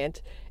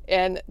client.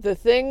 And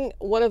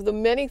one of the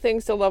many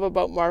things to love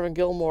about Marvin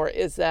Gilmore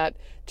is that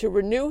to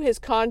renew his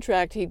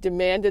contract, he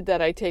demanded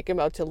that I take him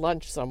out to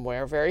lunch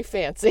somewhere, very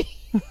fancy.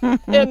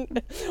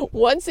 And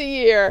once a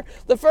year,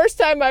 the first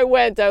time I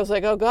went, I was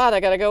like, oh God, I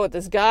got to go with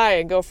this guy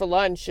and go for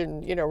lunch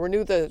and,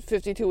 renew the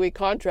 52-week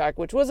contract,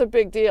 which was a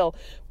big deal.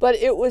 But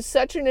it was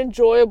such an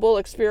enjoyable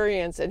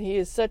experience, and he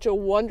is such a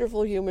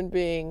wonderful human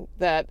being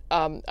that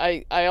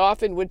I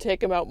often would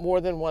take him out more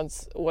than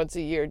once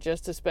a year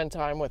just to spend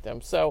time with him.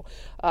 So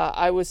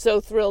I was so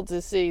thrilled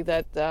to see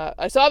that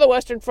I saw the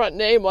Western Front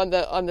name on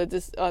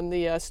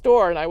the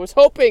store, and I was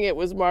hoping it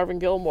was Marvin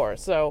Gilmore.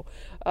 So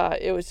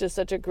it was just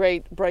such a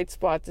great, bright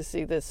spot to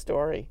see this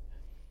story.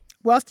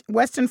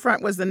 Western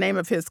Front was the name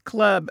of his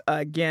club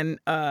again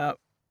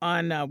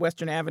on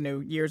Western Avenue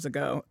years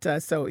ago.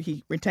 So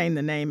he retained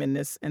the name in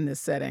this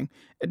setting.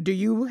 Do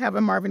you have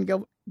a Marvin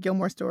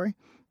Gilmore story?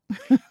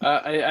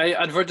 I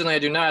unfortunately I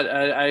do not.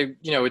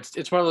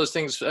 It's one of those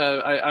things.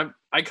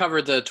 I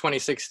covered the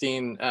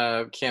 2016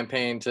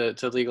 campaign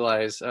to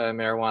legalize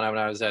marijuana when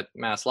I was at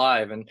Mass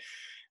Live, and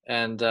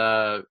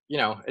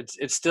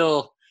it's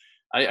still.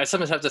 I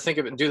sometimes have to think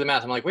of it and do the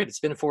math. I'm like, wait,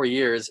 it's been 4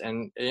 years,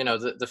 and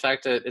the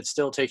fact that it's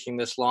still taking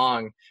this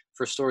long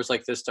for stores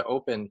like this to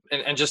open,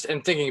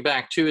 and thinking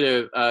back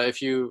to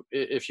if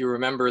you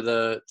remember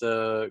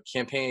the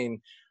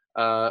campaign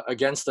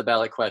against the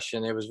ballot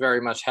question, it was very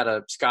much had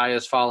a sky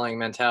is falling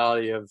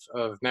mentality of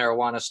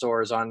marijuana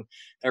stores on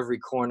every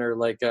corner,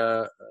 like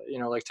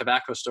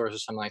tobacco stores or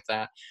something like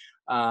that.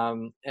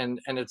 And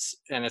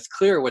it's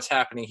clear what's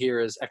happening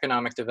here is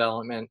economic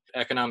development,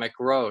 economic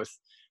growth.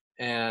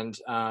 And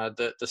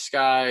the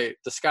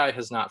sky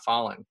has not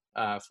fallen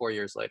 4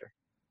 years later.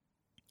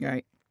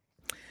 Right.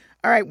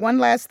 All right. One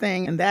last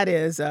thing, and that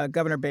is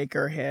Governor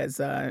Baker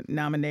has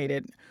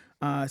nominated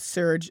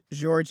Serge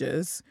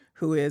Georges,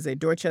 who is a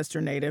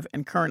Dorchester native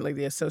and currently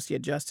the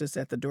Associate Justice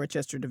at the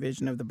Dorchester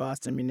Division of the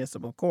Boston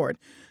Municipal Court,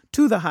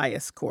 to the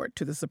highest court,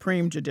 to the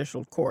Supreme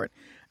Judicial Court.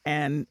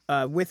 And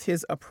with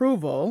his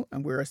approval,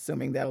 and we're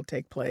assuming that'll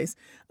take place,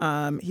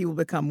 he will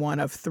become one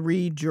of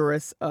 3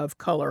 jurists of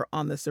color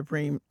on the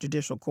Supreme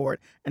Judicial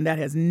Court, and that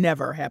has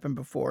never happened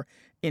before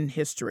in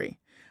history.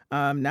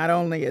 Not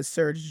only is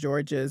Serge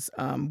Georges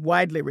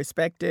widely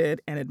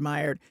respected and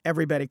admired,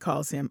 everybody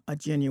calls him a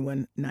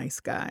genuine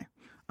nice guy.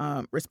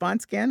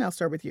 Response, Ken, I'll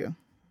start with you.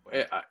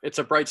 It's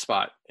a bright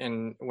spot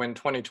in when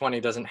 2020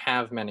 doesn't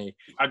have many.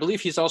 I believe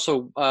he's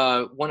also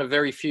one of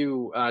very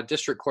few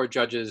district court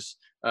judges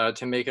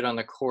to make it on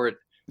the court.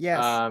 Yes.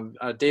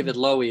 David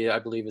Lowy, I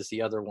believe, is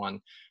the other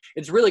one.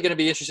 It's really going to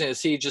be interesting to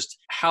see just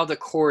how the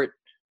court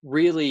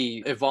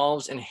really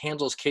evolves and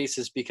handles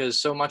cases, because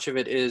so much of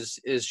it is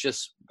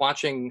just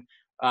watching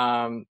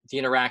the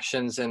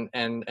interactions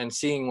and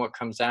seeing what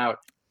comes out.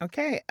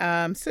 Okay,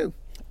 Sue.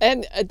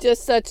 And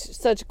just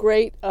such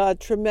great,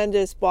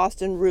 tremendous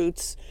Boston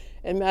roots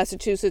and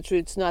Massachusetts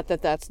roots. Not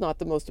that that's not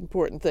the most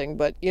important thing,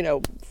 but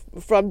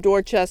from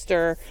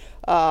Dorchester.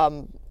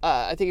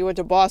 I think he went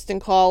to Boston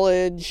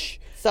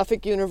College,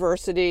 Suffolk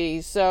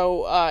University.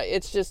 So I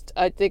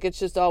think it's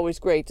just always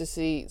great to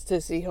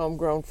see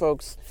homegrown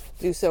folks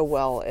do so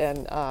well.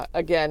 And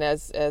again,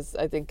 as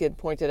I think Gid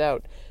pointed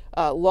out,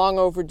 long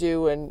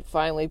overdue and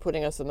finally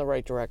putting us in the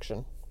right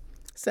direction.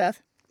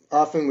 Seth?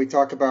 Often we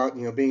talk about,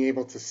 being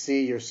able to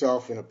see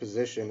yourself in a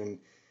position, and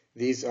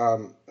these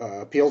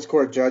appeals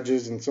court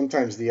judges and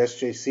sometimes the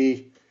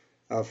SJC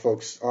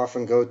folks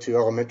often go to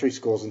elementary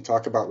schools and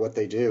talk about what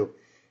they do.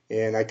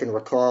 And I can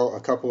recall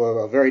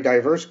a very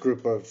diverse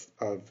group of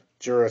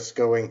jurists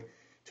going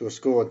to a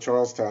school in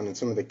Charlestown, and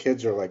some of the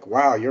kids are like,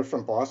 wow, you're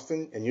from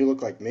Boston and you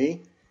look like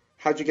me?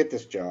 How'd you get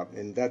this job?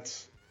 And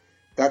that's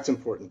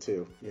important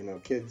too.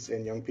 Kids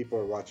and young people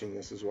are watching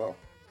this as well.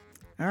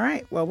 All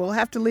right. Well, we'll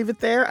have to leave it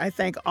there. I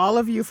thank all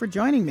of you for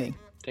joining me.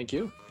 Thank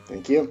you.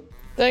 Thank you.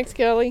 Thanks,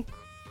 Kelly.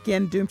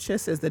 Ken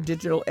Dumchis is the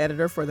digital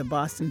editor for the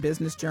Boston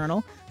Business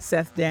Journal.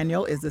 Seth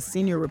Daniel is the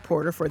senior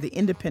reporter for the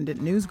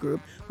Independent News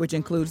Group, which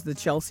includes the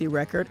Chelsea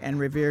Record and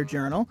Revere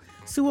Journal.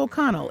 Sue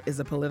O'Connell is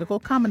a political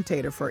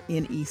commentator for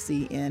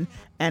NECN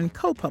and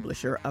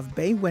co-publisher of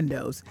Bay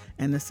Windows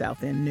and the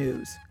South End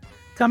News.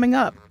 Coming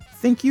up,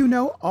 think you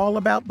know all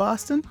about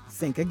Boston?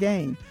 Think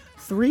again.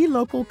 3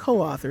 local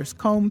co-authors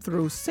comb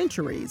through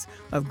centuries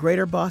of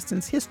Greater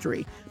Boston's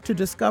history to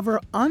discover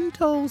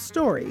untold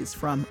stories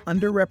from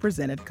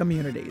underrepresented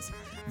communities.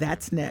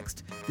 That's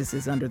next. This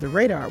is Under the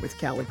Radar with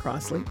Callie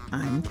Crossley.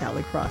 I'm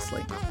Callie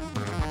Crossley.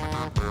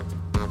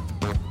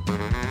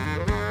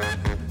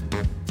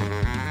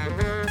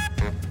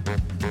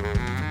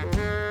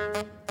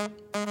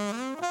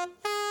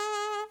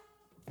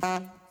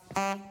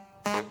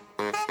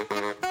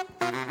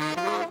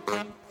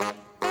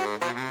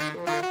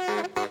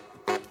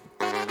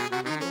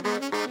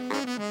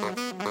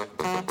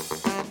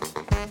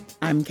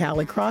 I'm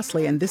Callie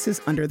Crossley, and this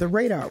is Under the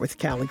Radar with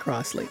Callie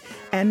Crossley.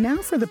 And now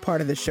for the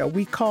part of the show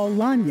we call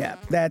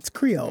Lagniappe. That's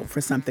Creole for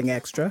something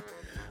extra.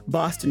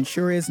 Boston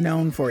sure is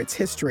known for its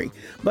history,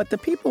 but the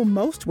people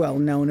most well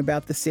known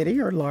about the city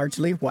are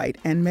largely white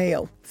and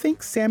male.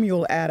 think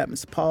Samuel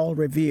Adams, Paul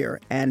Revere,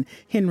 and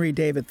Henry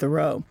David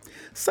Thoreau.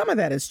 Some of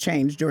that has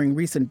changed during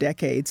recent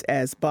decades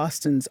as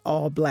Boston's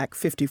all-black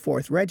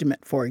 54th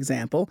Regiment, for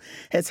example,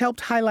 has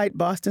helped highlight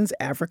Boston's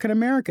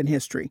African-American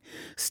history.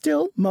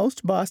 Still,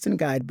 most Boston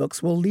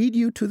guidebooks will lead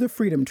you to the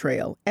Freedom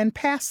Trail and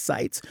past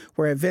sites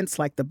where events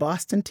like the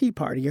Boston Tea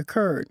Party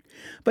occurred.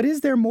 But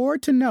is there more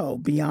to know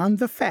beyond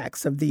the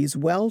facts of these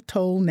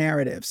well-told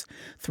narratives?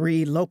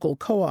 3 local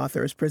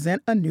co-authors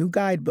present a new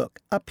guidebook,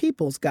 A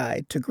People's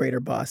Guide to Greater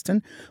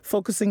Boston,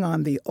 focusing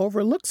on the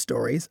overlooked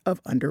stories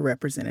of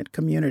underrepresented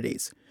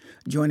communities.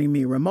 Joining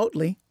me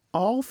remotely,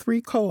 all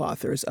 3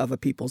 co-authors of A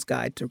People's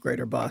Guide to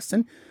Greater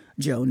Boston,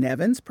 Joe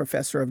Nevins,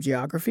 professor of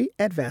geography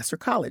at Vassar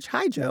College.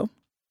 Hi, Joe.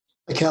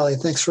 Hi, Callie.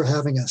 Thanks for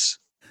having us.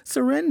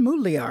 Seren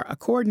Mudliar, a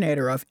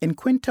coordinator of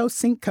Encuentro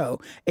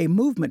Cinco, a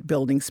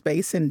movement-building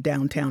space in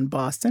downtown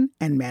Boston,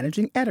 and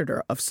managing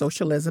editor of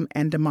Socialism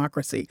and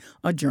Democracy,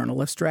 a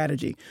journal of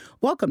strategy.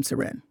 Welcome,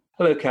 Seren.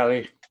 Hello,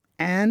 Callie.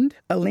 And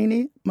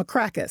Eleni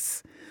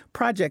Makrakis,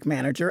 project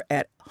manager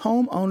at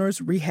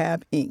Homeowners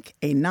Rehab, Inc.,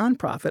 a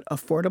nonprofit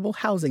affordable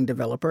housing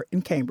developer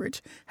in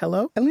Cambridge.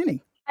 Hello,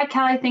 Eleni. Hi,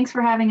 Callie. Thanks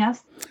for having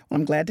us. Well,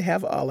 I'm glad to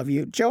have all of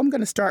you. Joe, I'm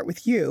going to start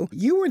with you.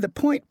 You were the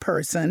point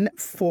person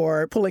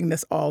for pulling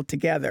this all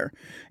together.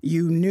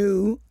 You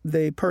knew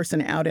the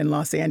person out in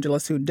Los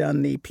Angeles who'd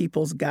done the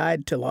People's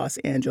Guide to Los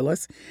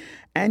Angeles,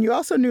 and you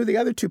also knew the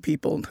other 2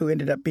 people who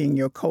ended up being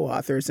your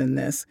co-authors in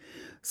this.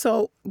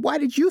 So why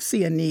did you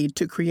see a need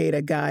to create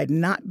a guide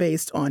not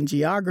based on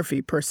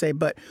geography per se,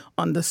 but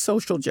on the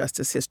social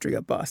justice history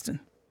of Boston?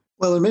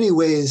 Well, in many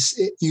ways,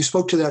 you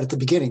spoke to that at the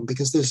beginning,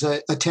 because there's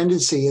a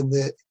tendency in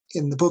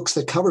the books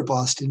that cover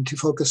Boston to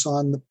focus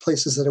on the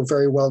places that are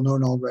very well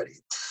known already,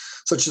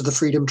 such as the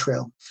Freedom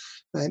Trail.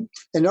 Right?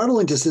 And not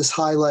only does this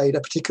highlight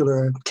a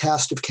particular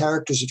cast of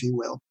characters, if you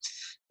will,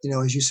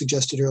 as you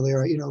suggested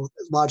earlier,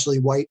 largely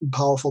white and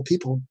powerful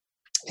people,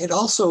 it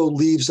also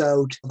leaves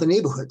out the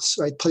neighborhoods,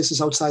 right?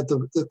 Places outside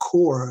the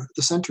core,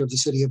 the center of the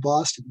city of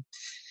Boston.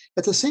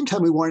 At the same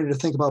time, we wanted to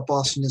think about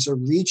Boston as a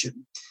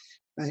region.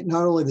 Right?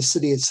 Not only the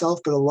city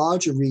itself, but a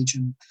larger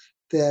region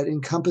that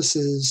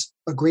encompasses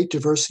a great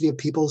diversity of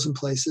peoples and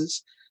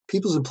places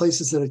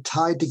that are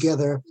tied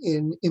together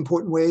in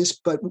important ways,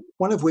 but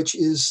one of which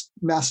is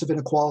massive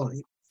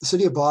inequality. The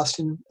city of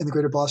Boston and the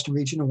greater Boston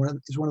region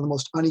is one of the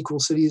most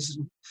unequal cities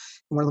and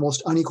one of the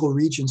most unequal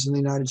regions in the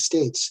United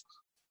States.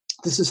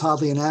 This is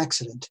hardly an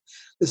accident.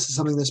 This is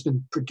something that's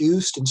been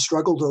produced and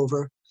struggled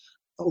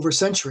over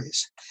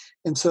centuries.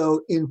 And so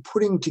in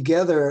putting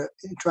together,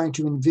 trying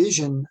to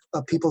envision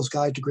A People's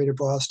Guide to Greater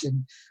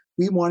Boston,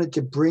 we wanted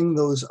to bring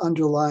those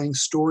underlying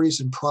stories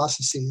and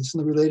processes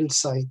and the related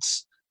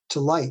sites to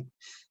light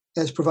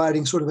as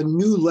providing sort of a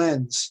new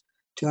lens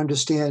to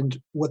understand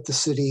what the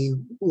city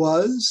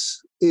was,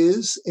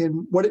 is,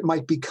 and what it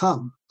might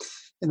become,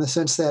 in the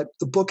sense that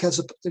the book has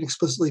an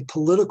explicitly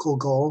political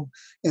goal,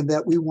 and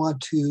that we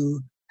want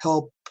to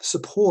help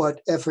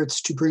support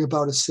efforts to bring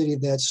about a city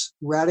that's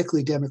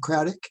radically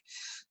democratic,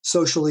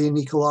 socially and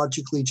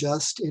ecologically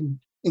just, and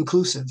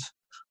inclusive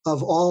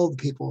of all the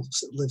people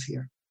that live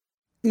here.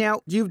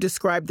 Now, you've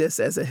described this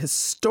as a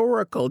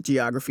historical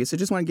geography, so I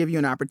just want to give you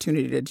an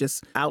opportunity to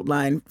just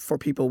outline for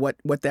people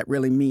what that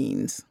really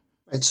means.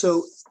 Right.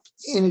 So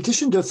in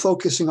addition to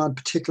focusing on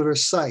particular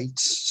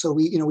sites, so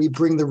we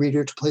bring the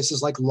reader to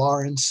places like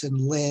Lawrence and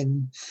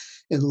Lynn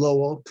and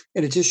Lowell,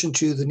 in addition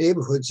to the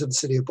neighborhoods of the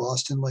city of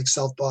Boston, like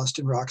South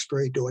Boston,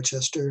 Roxbury,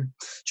 Dorchester,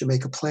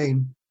 Jamaica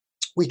Plain.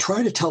 We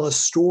try to tell a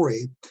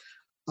story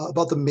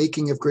about the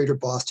making of Greater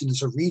Boston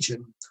as a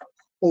region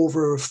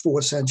over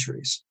 4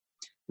 centuries.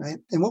 Right?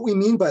 And what we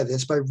mean by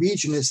this, by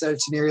region, is that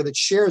it's an area that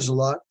shares a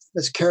lot,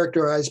 that's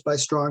characterized by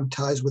strong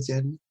ties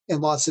within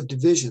and lots of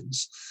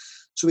divisions.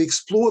 So we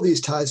explore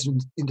these ties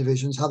in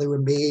divisions, how they were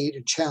made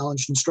and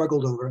challenged and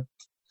struggled over.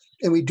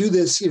 And we do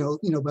this,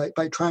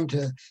 by trying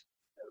to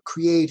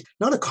create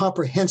not a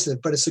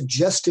comprehensive, but a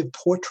suggestive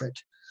portrait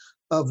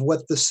of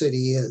what the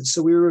city is.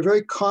 So we were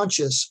very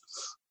conscious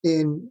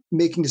in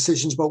making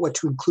decisions about what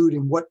to include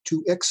and what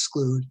to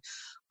exclude.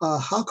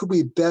 How could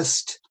we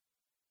best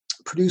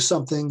produce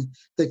something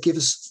that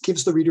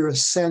gives the reader a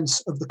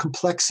sense of the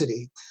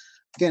complexity,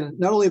 again,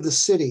 not only of the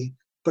city,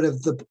 but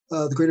of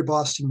the greater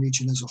Boston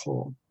region as a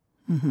whole.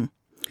 Mm-hmm.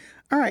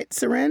 All right,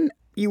 Seren,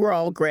 you were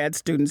all grad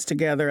students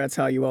together. That's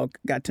how you all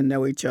got to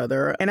know each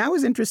other. And I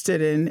was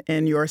interested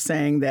in your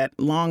saying that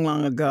long,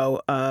 long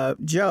ago,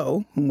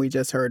 Joe, whom we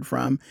just heard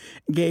from,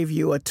 gave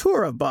you a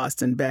tour of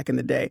Boston back in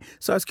the day.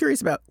 So I was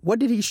curious about what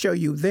did he show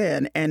you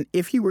then? And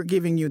if he were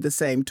giving you the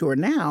same tour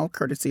now,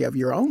 courtesy of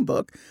your own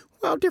book,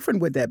 how different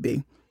would that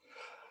be?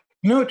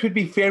 No, it would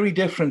be very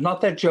different.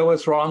 Not that Joe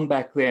was wrong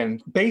back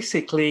then.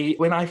 Basically,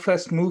 when I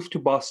first moved to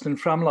Boston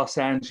from Los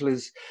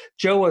Angeles,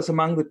 Joe was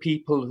among the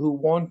people who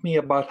warned me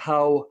about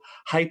how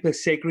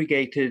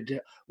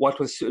hyper-segregated what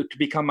was to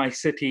become my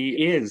city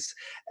is.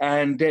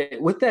 And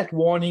with that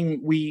warning,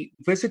 we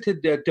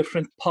visited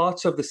different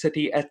parts of the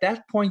city. At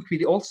that point,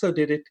 we also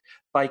did it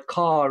by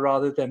car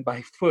rather than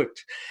by foot.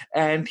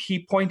 And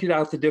he pointed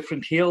out the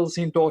different hills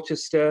in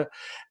Dorchester.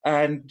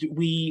 And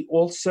we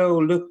also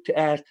looked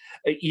at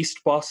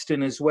East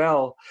Boston as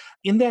well.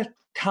 In that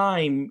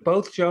time,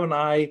 both Joe and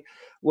I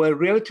were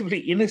relatively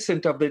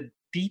innocent of the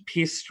deep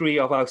history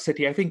of our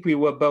city. I think we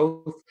were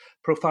both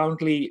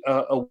profoundly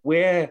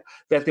aware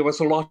that there was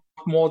a lot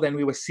more than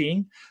we were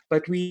seeing,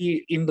 but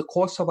we, in the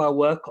course of our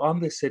work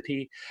on the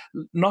city,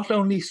 not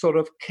only sort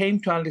of came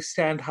to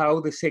understand how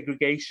the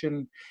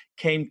segregation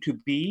came to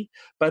be,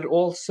 but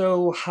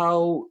also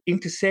how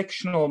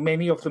intersectional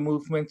many of the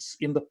movements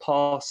in the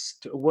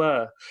past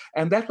were.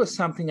 And that was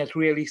something that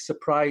really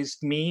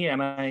surprised me,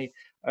 and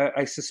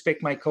I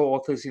suspect my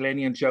co-authors,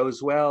 Eleni and Joe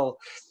as well,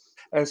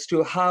 as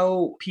to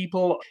how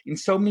people in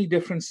so many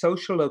different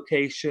social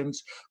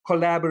locations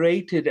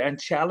collaborated and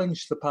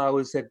challenged the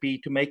powers that be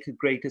to make a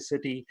greater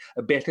city,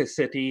 a better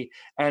city,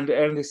 and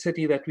a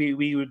city that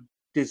we would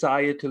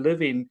desire to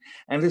live in.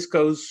 And this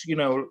goes, we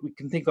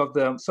can think of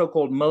the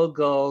so-called mill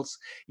girls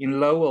in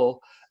Lowell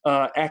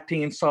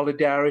acting in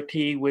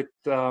solidarity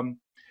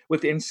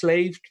with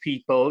enslaved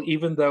people,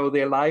 even though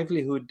their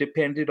livelihood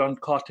depended on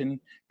cotton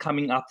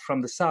coming up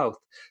from the South.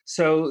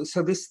 So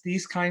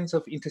these kinds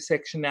of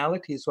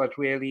intersectionality is what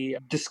really,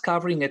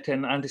 discovering it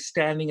and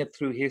understanding it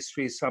through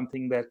history is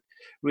something that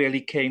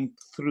really came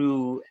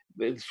through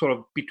sort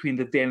of between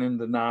the then and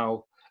the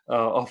now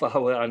of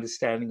our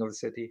understanding of the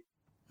city.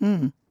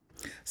 Mm.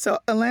 So,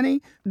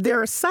 Eleni,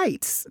 there are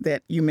sites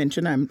that you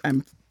mentioned. I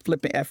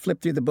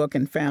flipped through the book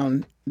and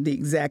found the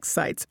exact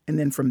sites, and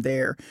then from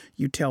there,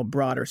 you tell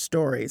broader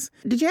stories.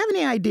 Did you have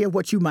any idea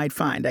what you might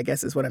find, I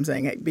guess is what I'm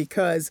saying?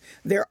 Because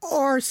there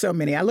are so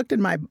many. I looked at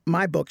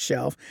my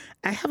bookshelf.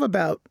 I have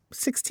about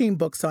 16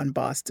 books on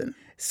Boston.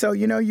 So,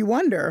 you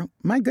wonder,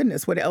 my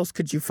goodness, what else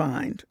could you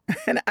find?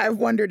 And I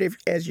wondered if,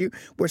 as you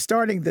were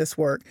starting this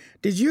work,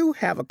 did you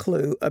have a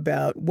clue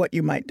about what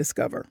you might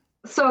discover?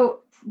 So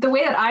the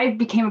way that I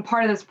became a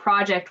part of this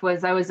project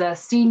was I was a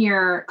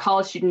senior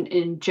college student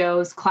in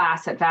Joe's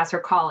class at Vassar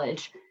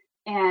College.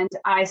 And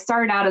I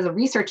started out as a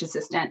research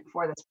assistant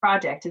for this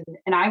project.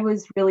 And I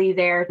was really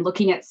there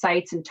looking at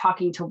sites and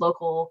talking to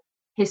local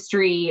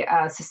history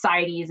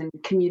societies and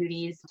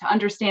communities to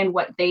understand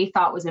what they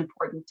thought was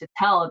important to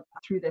tell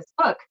through this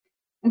book.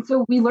 And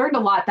so we learned a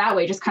lot that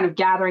way, just kind of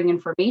gathering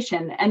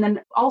information. And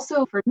then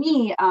also for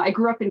me, I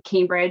grew up in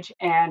Cambridge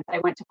and I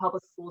went to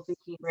public schools in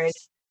Cambridge.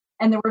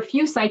 And there were a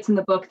few sites in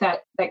the book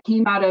that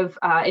came out of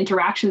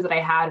interactions that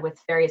I had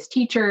with various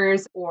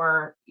teachers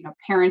or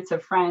parents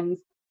of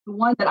friends. The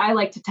one that I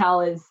like to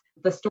tell is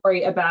the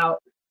story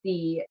about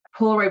the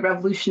Polaroid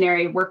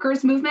Revolutionary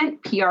Workers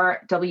Movement,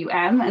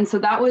 PRWM. And so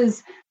that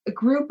was a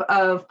group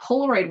of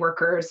Polaroid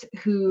workers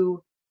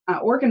who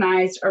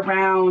organized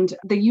around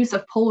the use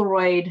of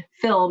Polaroid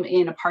film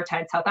in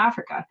apartheid South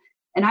Africa.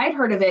 And I had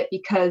heard of it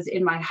because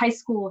in my high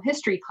school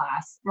history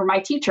class, where my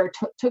teacher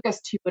took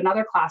us to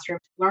another classroom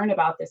to learn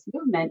about this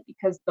movement,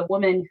 because the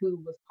woman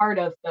who was part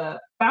of the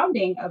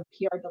founding of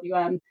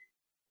PRWM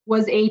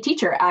was a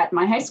teacher at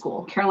my high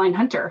school, Caroline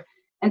Hunter.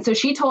 And so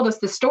she told us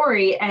the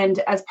story. And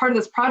as part of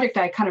this project,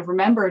 I kind of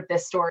remembered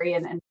this story.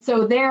 And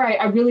so there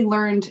I really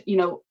learned,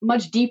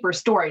 much deeper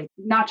story,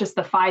 not just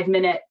the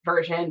 5-minute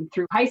version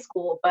through high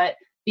school, but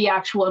the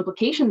actual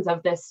implications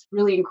of this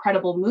really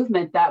incredible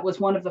movement that was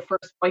one of the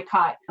first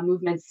boycott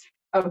movements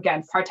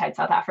against apartheid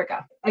South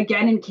Africa.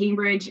 Again, in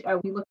Cambridge,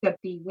 we looked at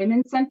the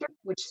Women's Center,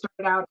 which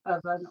started out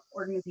of an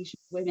organization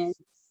of women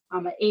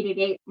at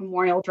 888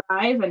 Memorial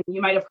Drive. And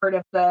you might have heard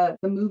of the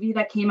movie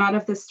that came out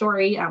of this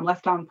story,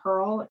 Left on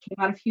Pearl. It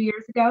came out a few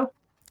years ago.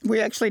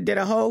 We actually did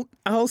a whole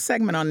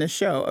segment on this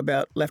show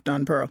about Left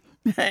on Pearl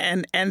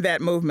and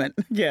that movement.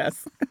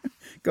 Yes.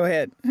 Go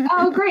ahead.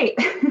 Oh, great.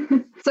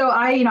 So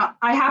I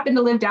happen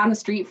to live down the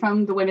street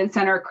from the Women's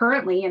Center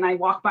currently, and I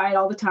walk by it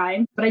all the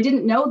time, but I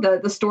didn't know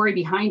the story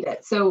behind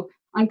it. So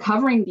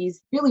uncovering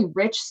these really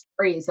rich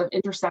stories of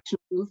intersectional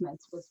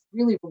movements was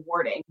really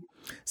rewarding.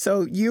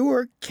 So you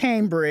were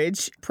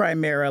Cambridge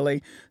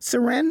primarily.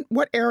 Seren,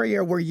 what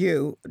area were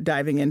you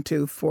diving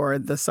into for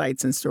the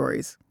sites and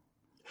stories?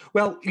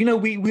 Well,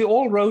 we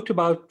all wrote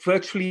about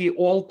virtually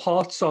all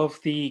parts of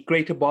the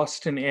greater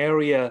Boston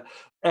area.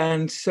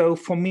 And so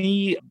for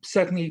me,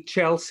 certainly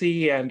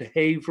Chelsea and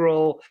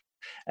Haverhill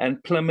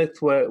and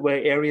Plymouth were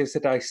areas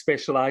that I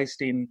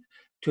specialized in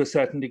to a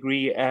certain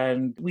degree.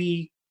 And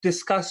we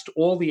discussed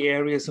all the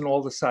areas and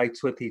all the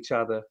sites with each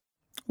other.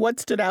 What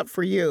stood out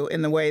for you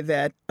in the way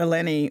that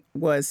Eleni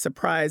was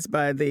surprised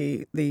by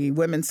the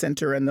Women's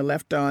Center and the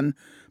Left on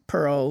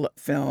Pearl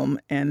film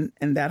and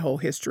that whole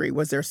history?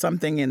 Was there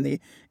something in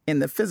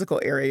the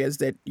physical areas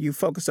that you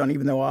focused on,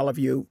 even though all of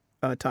you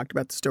talked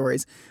about the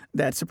stories,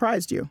 that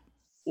surprised you?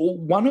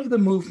 One of the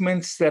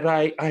movements that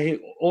I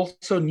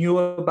also knew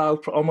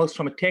about almost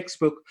from a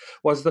textbook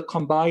was the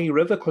Combahee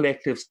River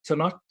Collective. So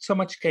not so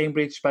much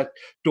Cambridge, but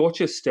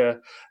Dorchester.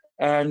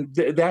 And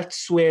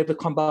that's where the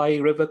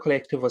Combahee River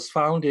Collective was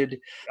founded,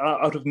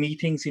 out of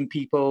meetings in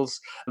people's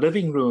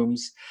living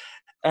rooms.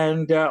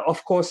 And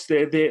of course,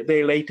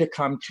 they later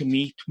come to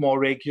meet more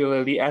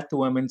regularly at the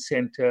Women's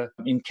Centre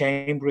in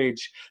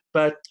Cambridge.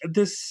 But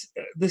the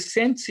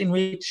sense in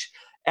which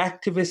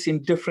activists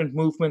in different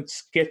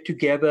movements get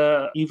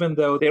together, even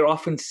though they're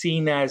often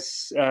seen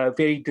as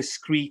very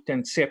discrete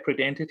and separate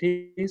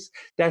entities,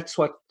 that's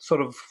what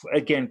sort of,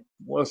 again,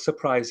 was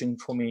surprising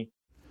for me.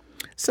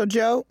 So,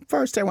 Joe,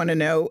 first I want to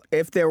know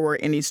if there were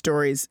any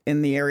stories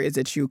in the areas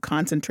that you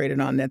concentrated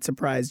on that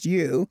surprised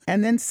you.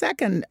 And then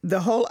second,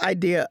 the whole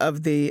idea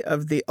of the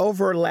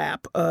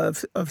overlap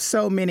of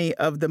so many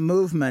of the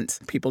movements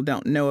people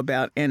don't know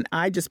about. And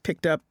I just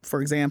picked up,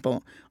 for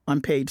example,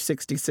 on page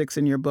 66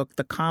 in your book,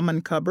 The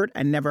Common Cupboard.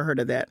 I never heard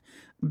of that.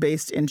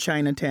 Based in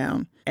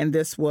Chinatown. And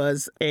this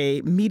was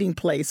a meeting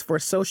place for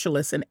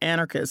socialists and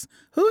anarchists.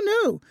 Who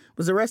knew? It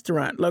was a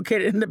restaurant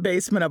located in the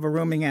basement of a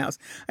rooming house.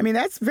 I mean,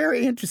 that's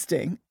very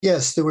interesting.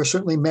 Yes, there were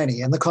certainly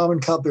many. And the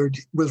Common Cupboard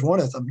was one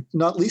of them,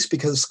 not least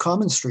because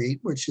Common Street,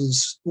 which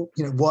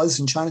was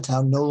in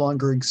Chinatown, no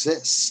longer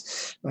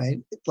exists, right?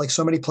 Like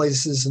so many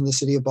places in the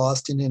city of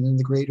Boston and in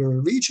the greater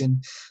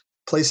region,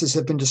 places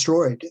have been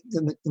destroyed,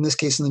 in this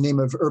case, in the name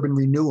of urban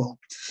renewal.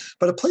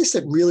 But a place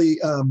that really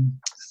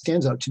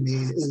stands out to me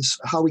is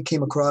how we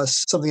came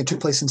across something that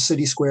took place in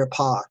City Square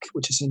Park,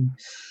 which is in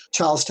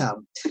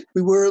Charlestown.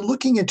 We were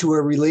looking into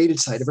a related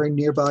site, a very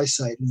nearby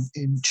site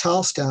in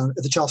Charlestown,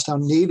 at the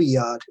Charlestown Navy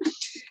Yard.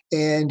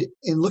 And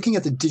in looking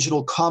at the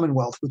Digital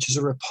Commonwealth, which is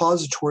a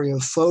repository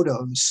of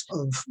photos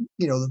of,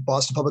 the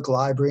Boston Public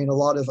Library and a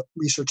lot of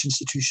research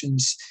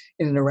institutions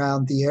in and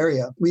around the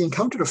area, we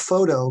encountered a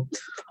photo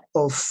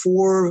of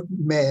 4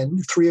 men,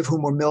 3 of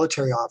whom were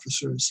military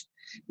officers,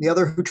 the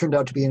other who turned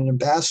out to be an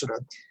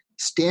ambassador,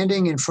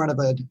 standing in front of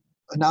a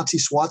Nazi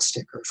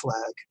swastika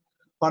flag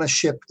on a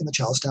ship in the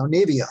Charlestown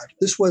Navy Yard.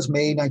 This was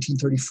May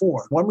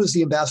 1934. 1 was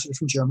the ambassador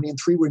from Germany and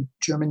 3 were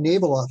German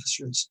naval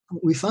officers.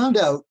 What we found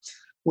out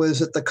was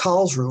that the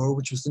Karlsruhe,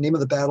 which was the name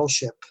of the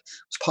battleship,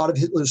 was part of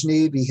Hitler's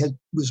Navy,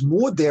 was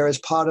moored there as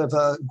part of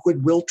a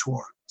goodwill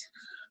tour.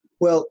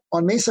 Well,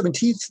 on May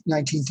 17th,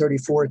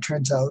 1934, it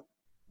turns out,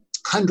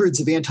 hundreds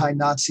of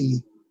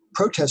anti-Nazi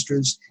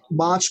protesters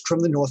marched from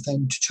the North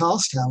End to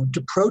Charlestown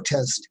to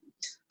protest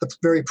the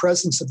very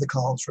presence of the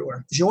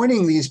Karlsruhe.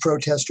 Joining these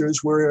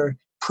protesters were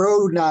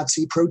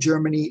pro-Nazi,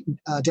 pro-Germany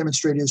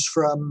demonstrators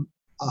from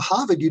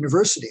Harvard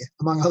University,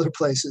 among other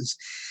places.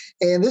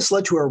 And this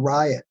led to a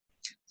riot.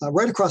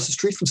 Right across the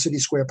street from City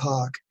Square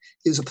Park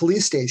is a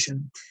police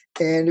station,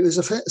 and it was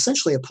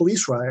essentially a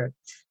police riot.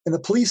 And the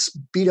police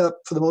beat up,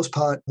 for the most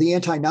part, the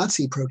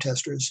anti-Nazi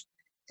protesters.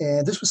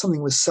 And this was something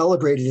that was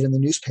celebrated in the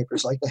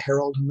newspapers like the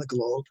Herald and the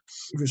Globe.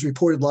 It was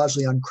reported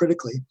largely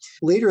uncritically.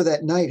 Later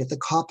that night at the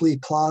Copley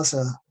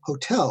Plaza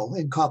Hotel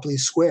in Copley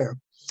Square,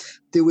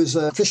 there was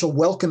an official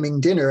welcoming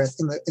dinner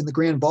in the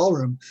Grand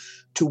Ballroom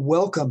to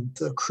welcome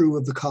the crew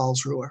of the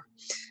Karlsruhe.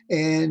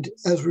 And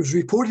as was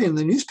reported in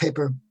the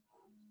newspaper,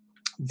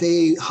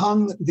 they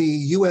hung the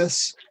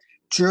U.S.,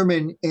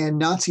 German, and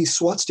Nazi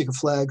swastika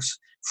flags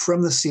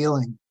from the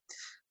ceiling.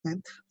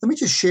 And let me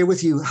just share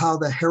with you how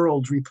the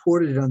Herald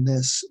reported on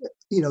this,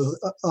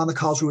 on the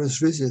Karlsruhe's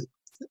visit.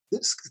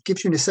 This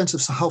gives you a sense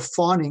of how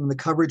fawning the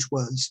coverage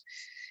was.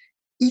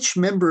 Each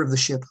member of the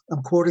ship,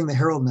 I'm quoting the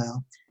Herald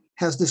now,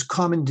 has this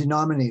common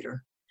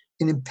denominator,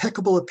 an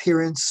impeccable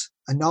appearance,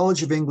 a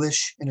knowledge of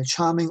English, and a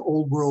charming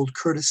old world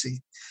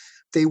courtesy.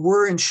 They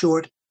were, in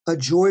short, a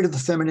joy to the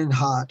feminine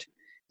heart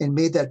and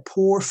made that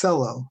poor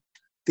fellow,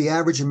 the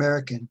average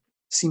American,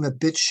 seem a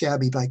bit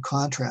shabby by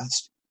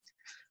contrast.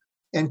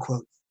 End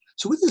quote.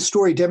 So what this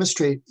story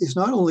demonstrates is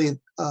not only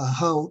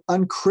how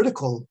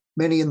uncritical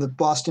many in the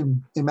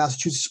Boston and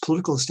Massachusetts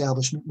political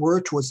establishment were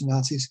towards the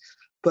Nazis,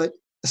 but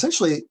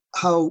essentially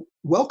how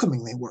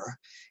welcoming they were.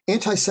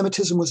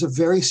 Anti-Semitism was a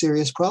very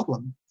serious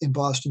problem in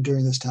Boston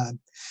during this time.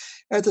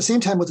 At the same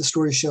time, what the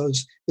story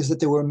shows is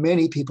that there were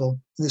many people,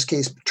 in this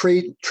case,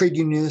 trade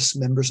unionists,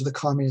 members of the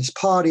Communist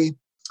Party,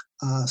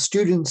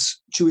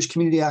 students, Jewish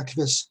community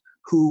activists,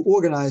 who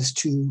organized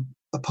to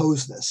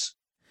oppose this.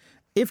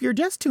 If you're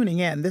just tuning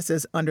in, this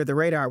is Under the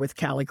Radar with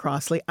Callie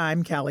Crossley.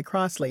 I'm Callie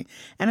Crossley,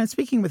 and I'm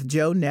speaking with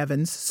Joe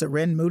Nevins,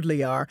 Seren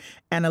Mudliar,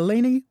 and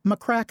Eleni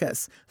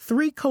Makrakis,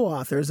 3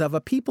 co-authors of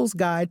A People's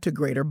Guide to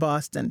Greater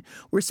Boston.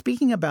 We're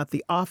speaking about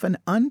the often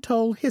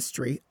untold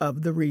history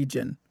of the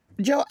region.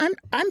 Joe,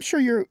 I'm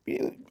sure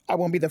I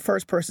won't be the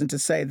first person to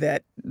say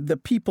that the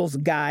People's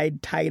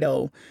Guide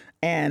title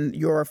and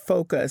your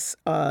focus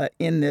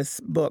in this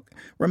book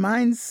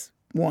reminds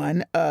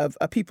one of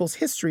A People's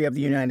History of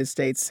the United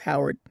States,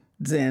 Howard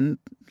Zinn,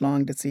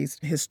 long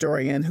deceased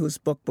historian whose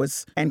book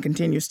was and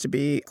continues to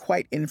be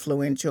quite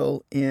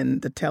influential in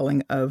the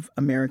telling of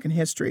American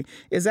history.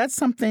 Is that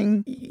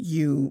something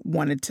you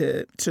wanted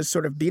to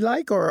sort of be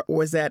like, or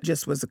was that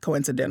just was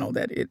coincidental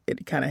that it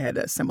kind of had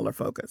a similar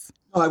focus?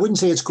 No, I wouldn't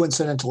say it's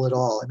coincidental at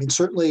all. I mean,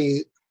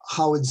 certainly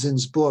Howard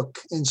Zinn's book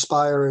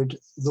inspired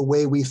the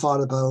way we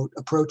thought about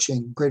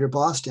approaching Greater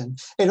Boston,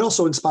 and it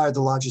also inspired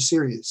the larger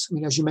series. I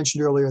mean, as you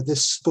mentioned earlier,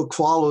 this book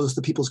follows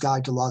The People's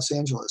Guide to Los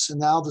Angeles, and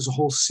now there's a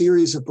whole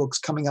series of books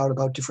coming out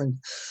about different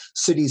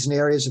cities and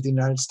areas of the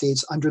United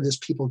States under this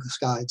People's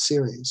Guide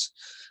series.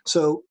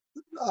 So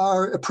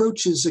our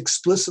approach is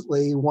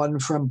explicitly one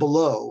from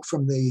below,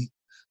 from the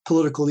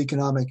political,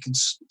 economic, and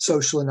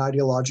social and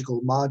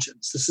ideological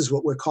margins. This is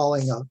what we're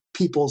calling a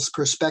people's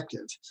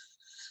perspective.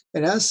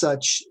 And as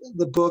such,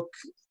 the book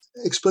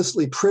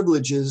explicitly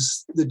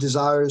privileges the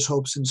desires,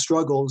 hopes, and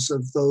struggles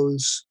of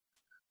those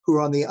who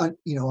are on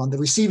the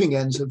receiving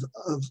ends of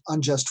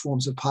unjust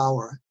forms of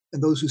power,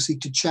 and those who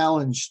seek to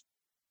challenge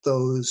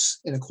those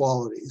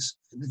inequalities.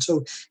 And so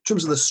in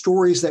terms of the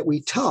stories that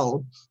we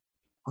tell,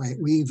 right,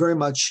 we very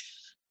much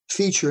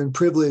feature and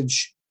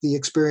privilege the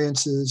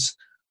experiences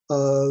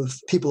of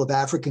people of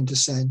African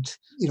descent,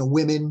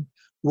 women,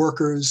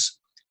 workers,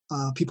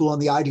 people on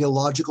the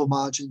ideological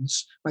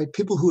margins, right?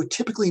 People who are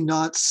typically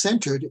not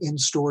centered in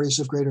stories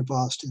of Greater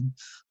Boston,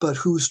 but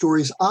whose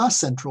stories are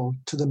central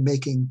to the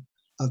making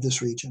of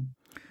this region.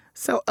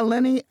 So,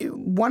 Eleni,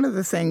 one of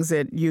the things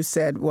that you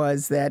said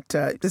was that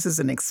this is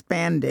an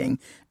expanding,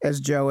 as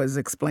Joe is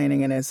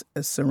explaining and as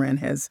Seren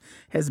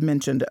has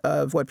mentioned,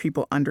 of what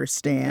people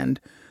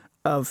understand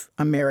of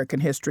American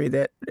history.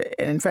 That,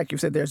 and in fact, you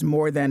said there's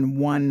more than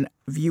one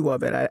view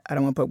of it. I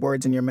don't want to put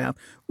words in your mouth.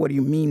 What do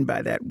you mean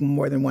by that,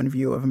 more than one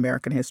view of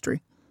American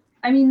history?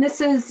 I mean,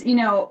 this is,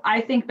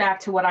 I think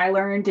back to what I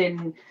learned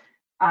in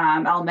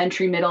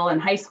elementary, middle,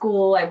 and high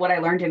school, what I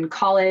learned in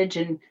college.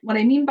 And what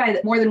I mean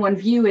by more than one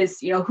view is,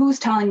 who's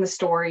telling the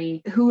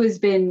story, who has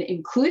been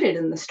included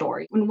in the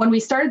story. When we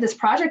started this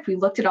project, we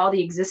looked at all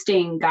the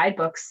existing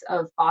guidebooks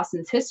of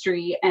Boston's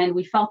history, and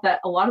we felt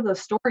that a lot of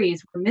those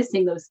stories were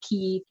missing those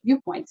key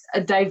viewpoints, a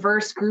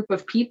diverse group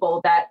of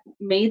people that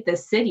made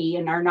this city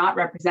and are not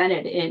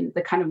represented in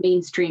the kind of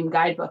mainstream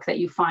guidebook that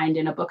you find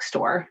in a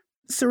bookstore.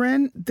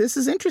 Seren, this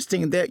is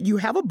interesting that you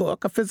have a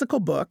book, a physical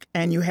book,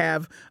 and you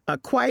have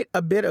quite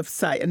a bit of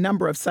a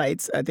number of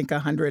sites, I think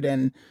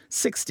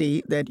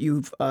 160 that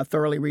you've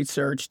thoroughly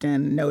researched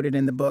and noted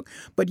in the book.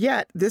 But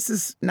yet, this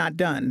is not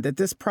done, that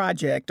this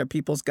project, A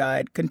People's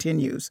Guide,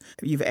 continues.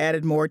 You've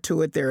added more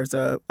to it. There's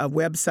a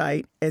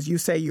website. As you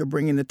say, you're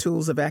bringing the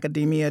tools of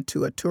academia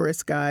to a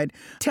tourist guide.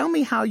 Tell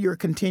me how you're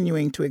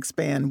continuing to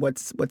expand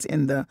what's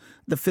in the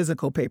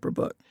physical paper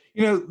book.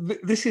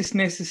 This is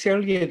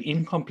necessarily an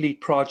incomplete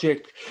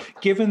project,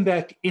 given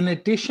that in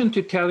addition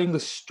to telling the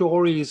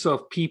stories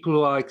of people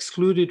who are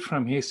excluded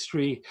from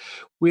history,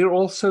 we're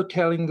also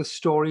telling the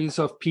stories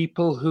of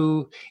people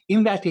who,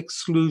 in that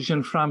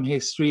exclusion from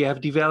history, have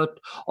developed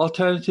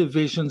alternative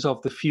visions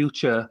of the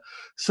future.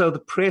 So the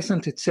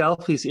present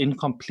itself is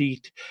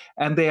incomplete,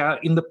 and they are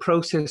in the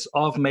process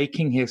of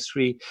making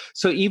history.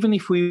 So even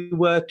if we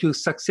were to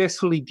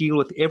successfully deal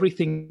with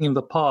everything in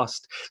the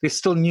past, there's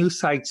still new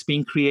sites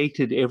being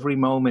created every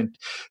moment.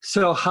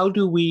 So how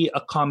do we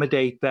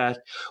accommodate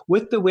that?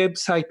 With the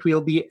website, we'll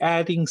be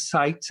adding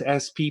sites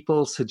as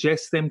people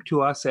suggest them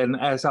to us and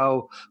as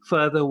our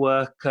further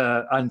work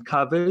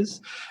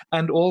uncovers.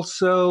 And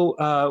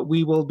also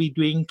we will be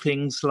doing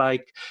things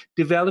like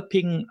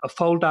developing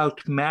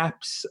fold-out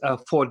maps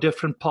for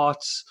different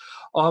parts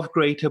of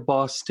Greater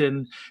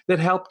Boston that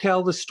help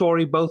tell the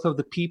story both of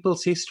the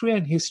people's history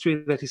and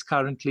history that is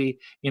currently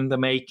in the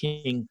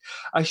making.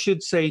 I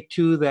should say,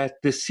 too, that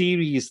the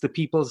series, the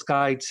People's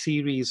Guide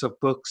series of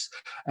books,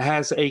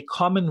 has a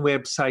common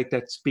website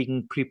that's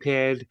being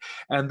prepared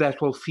and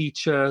that will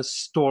feature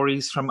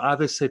stories from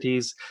other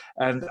cities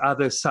and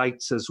other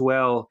sites as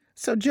well.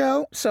 So,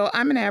 Joe,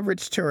 I'm an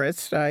average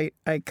tourist. I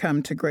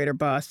come to Greater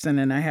Boston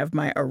and I have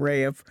my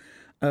array of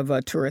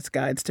tourist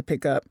guides to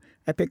pick up.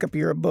 I pick up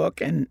your book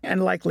and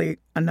likely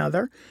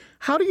another.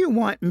 How do you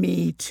want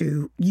me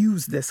to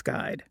use this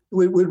guide?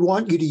 We'd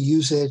want you to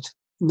use it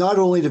not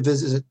only to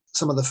visit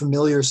some of the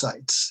familiar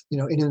sites,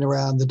 in and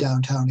around the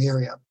downtown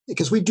area,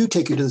 because we do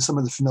take you to some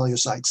of the familiar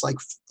sites like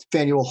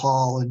Faneuil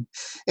Hall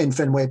and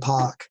Fenway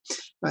Park,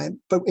 right?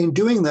 But in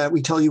doing that,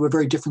 we tell you a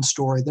very different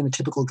story than a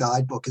typical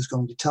guidebook is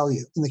going to tell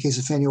you. In the case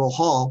of Faneuil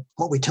Hall,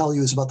 what we tell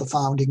you is about the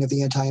founding of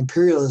the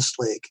Anti-Imperialist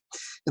League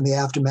in the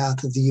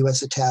aftermath of the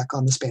U.S. attack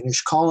on the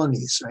Spanish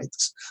colonies, right?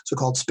 The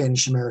so-called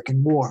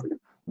Spanish-American War.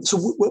 So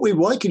what we'd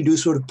like you to do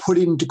is sort of put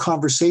it into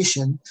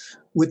conversation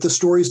with the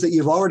stories that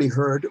you've already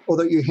heard or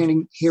that you're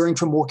hearing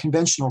from more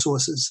conventional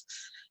sources.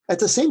 At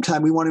the same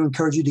time, we want to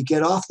encourage you to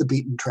get off the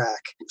beaten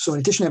track. So in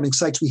addition to having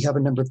sites, we have a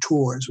number of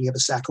tours. We have a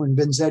Sacco and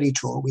Vanzetti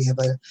tour. We have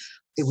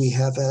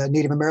a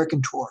Native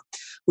American tour.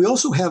 We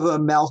also have a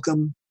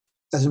Malcolm,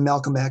 as in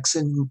Malcolm X,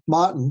 and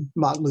Martin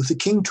Luther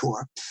King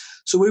tour.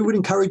 So we would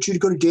encourage you to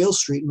go to Dale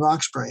Street in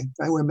Roxbury,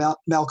 right, where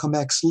Malcolm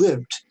X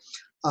lived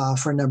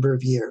for a number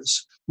of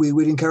years. We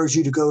would encourage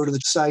you to go to the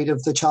site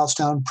of the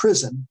Charlestown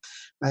Prison,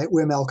 right,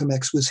 where Malcolm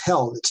X was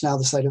held. It's now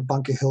the site of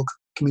Bunker Hill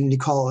Community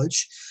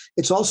College.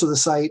 It's also the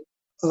site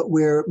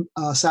where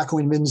Sacco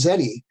and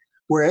Vanzetti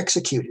were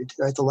executed,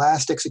 right? The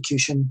last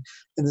execution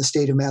in the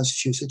state of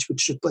Massachusetts,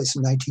 which took place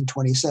in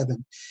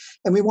 1927.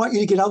 And we want you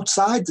to get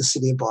outside the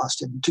city of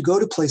Boston, to go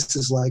to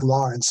places like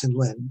Lawrence and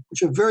Lynn,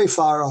 which are very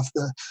far off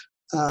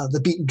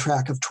the beaten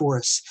track of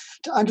tourists,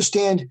 to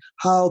understand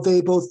how they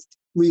both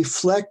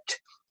reflect,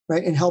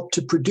 right, and help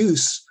to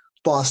produce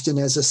Boston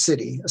as a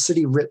city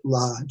writ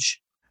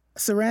large.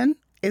 Suren,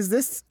 is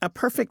this a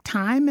perfect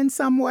time in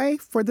some way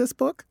for this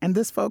book and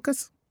this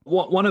focus?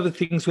 One of the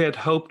things we had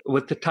hoped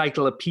with the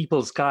title A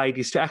People's Guide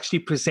is to actually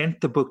present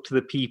the book to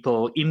the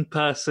people in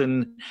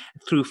person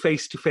through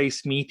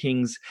face-to-face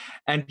meetings,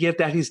 and yet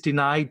that is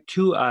denied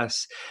to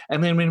us.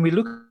 And then when we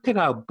look at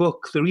our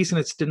book, the reason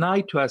it's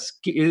denied to us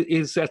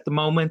is at the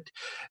moment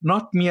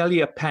not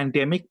merely a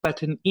pandemic,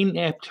 but an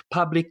inept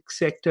public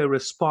sector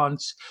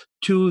response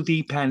to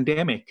the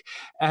pandemic.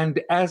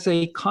 And as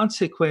a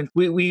consequence,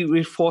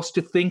 we're forced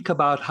to think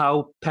about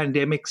how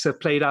pandemics have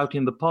played out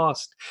in the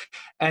past.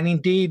 And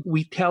indeed,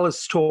 we tell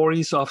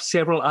stories of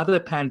several other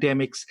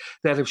pandemics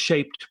that have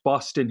shaped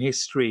Boston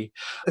history.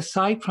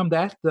 Aside from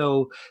that,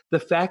 though, the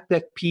fact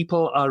that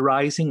people are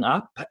rising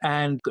up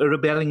and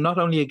rebelling not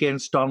only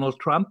against Donald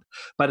Trump,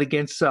 but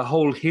against a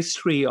whole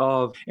history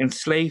of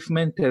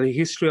enslavement, a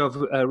history of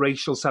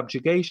racial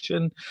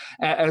subjugation,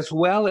 as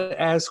well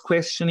as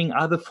questioning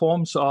other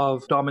forms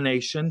of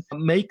domination,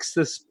 makes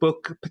this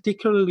book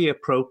particularly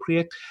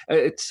appropriate.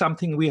 It's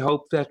something we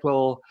hope that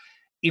will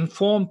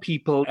inform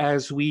people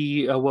as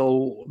we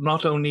will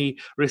not only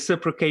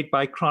reciprocate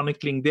by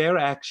chronicling their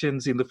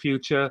actions in the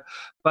future,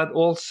 but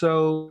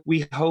also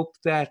we hope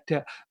that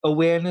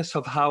awareness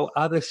of how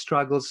other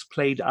struggles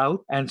played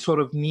out and sort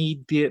of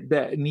need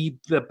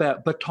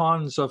the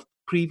batons of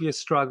previous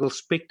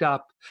struggles picked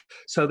up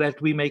so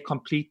that we may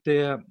complete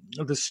the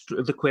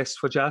quest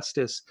for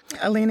justice.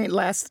 Eleni,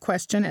 last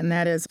question, and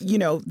that is,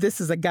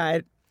 this is a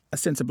guide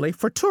ostensibly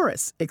for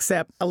tourists,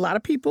 except a lot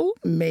of people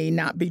may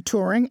not be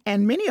touring,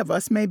 and many of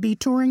us may be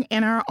touring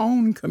in our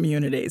own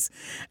communities.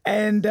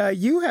 And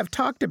you have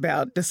talked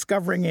about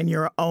discovering in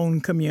your own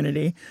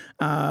community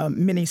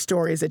many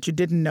stories that you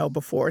didn't know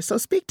before. So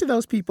speak to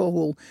those people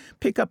who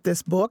pick up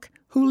this book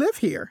who live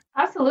here.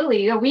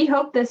 Absolutely. We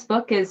hope this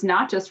book is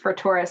not just for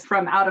tourists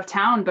from out of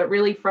town, but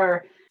really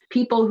for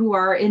people who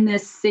are in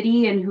this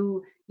city and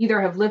who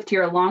either have lived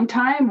here a long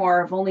time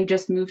or have only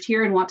just moved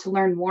here and want to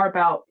learn more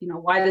about,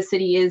 why the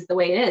city is the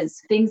way it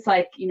is. Things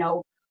like,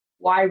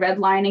 why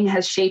redlining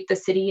has shaped the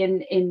city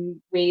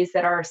in ways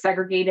that are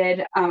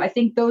segregated. I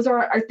think those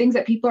are things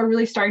that people are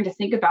really starting to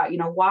think about.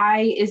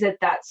 Why is it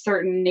that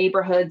certain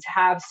neighborhoods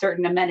have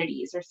certain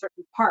amenities or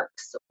certain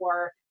parks,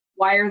 or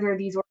why are there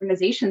these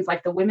organizations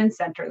like the Women's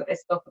Center that I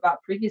spoke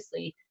about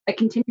previously that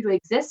continue to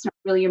exist and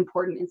are really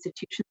important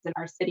institutions in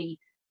our city?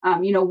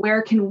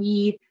 Where can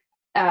we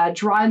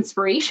draw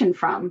inspiration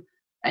from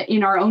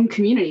in our own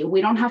community? We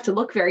don't have to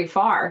look very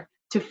far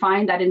to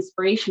find that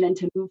inspiration and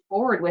to move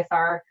forward with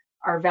our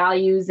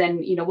values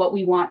and what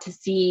we want to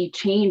see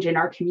change in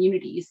our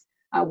communities,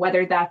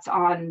 whether that's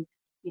on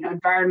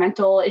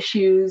environmental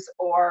issues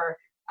or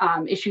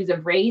issues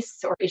of race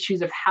or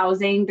issues of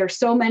housing. There's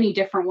so many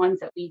different ones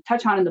that we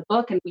touch on in the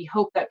book, and we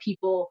hope that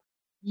people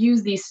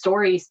use these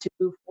stories to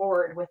move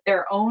forward with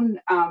their own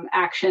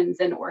actions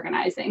and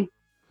organizing.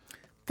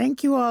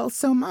 Thank you all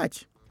so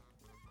much.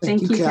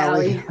 Thank you,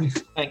 Callie.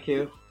 Thank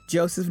you.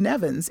 Joseph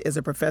Nevins is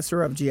a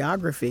professor of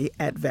geography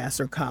at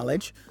Vassar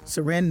College.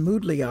 Suren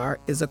Mudliar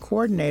is a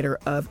coordinator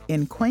of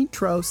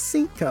Encuentro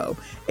Cinco,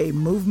 a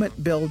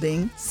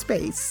movement-building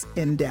space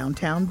in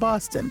downtown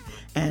Boston,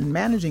 and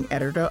managing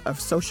editor of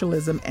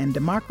Socialism and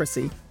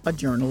Democracy, a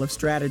journal of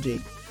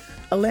strategy.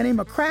 Eleni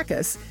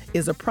Makrakis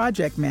is a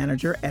project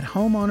manager at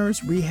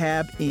Homeowners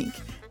Rehab, Inc.,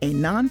 a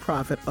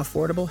nonprofit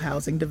affordable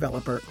housing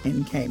developer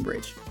in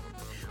Cambridge.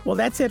 Well,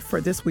 that's it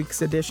for this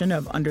week's edition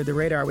of Under the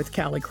Radar with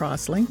Callie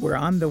Crossley. We're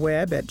on the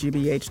web at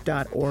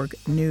gbh.org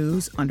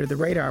news, Under the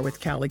Radar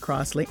with Callie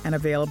Crossley, and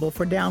available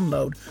for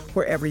download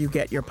wherever you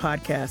get your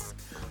podcasts.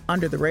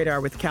 Under the Radar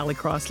with Callie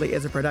Crossley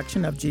is a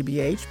production of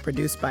GBH,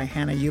 produced by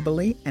Hannah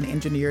Ubeli and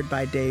engineered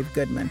by Dave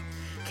Goodman.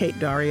 Kate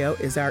Dario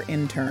is our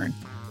intern.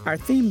 Our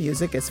theme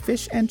music is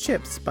Fish and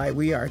Chips by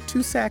We Are Two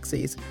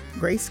Saxies,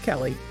 Grace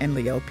Kelly and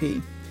Leo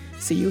P.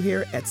 See you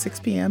here at 6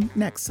 p.m.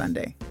 next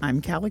Sunday.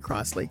 I'm Callie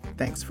Crossley.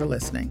 Thanks for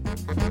listening.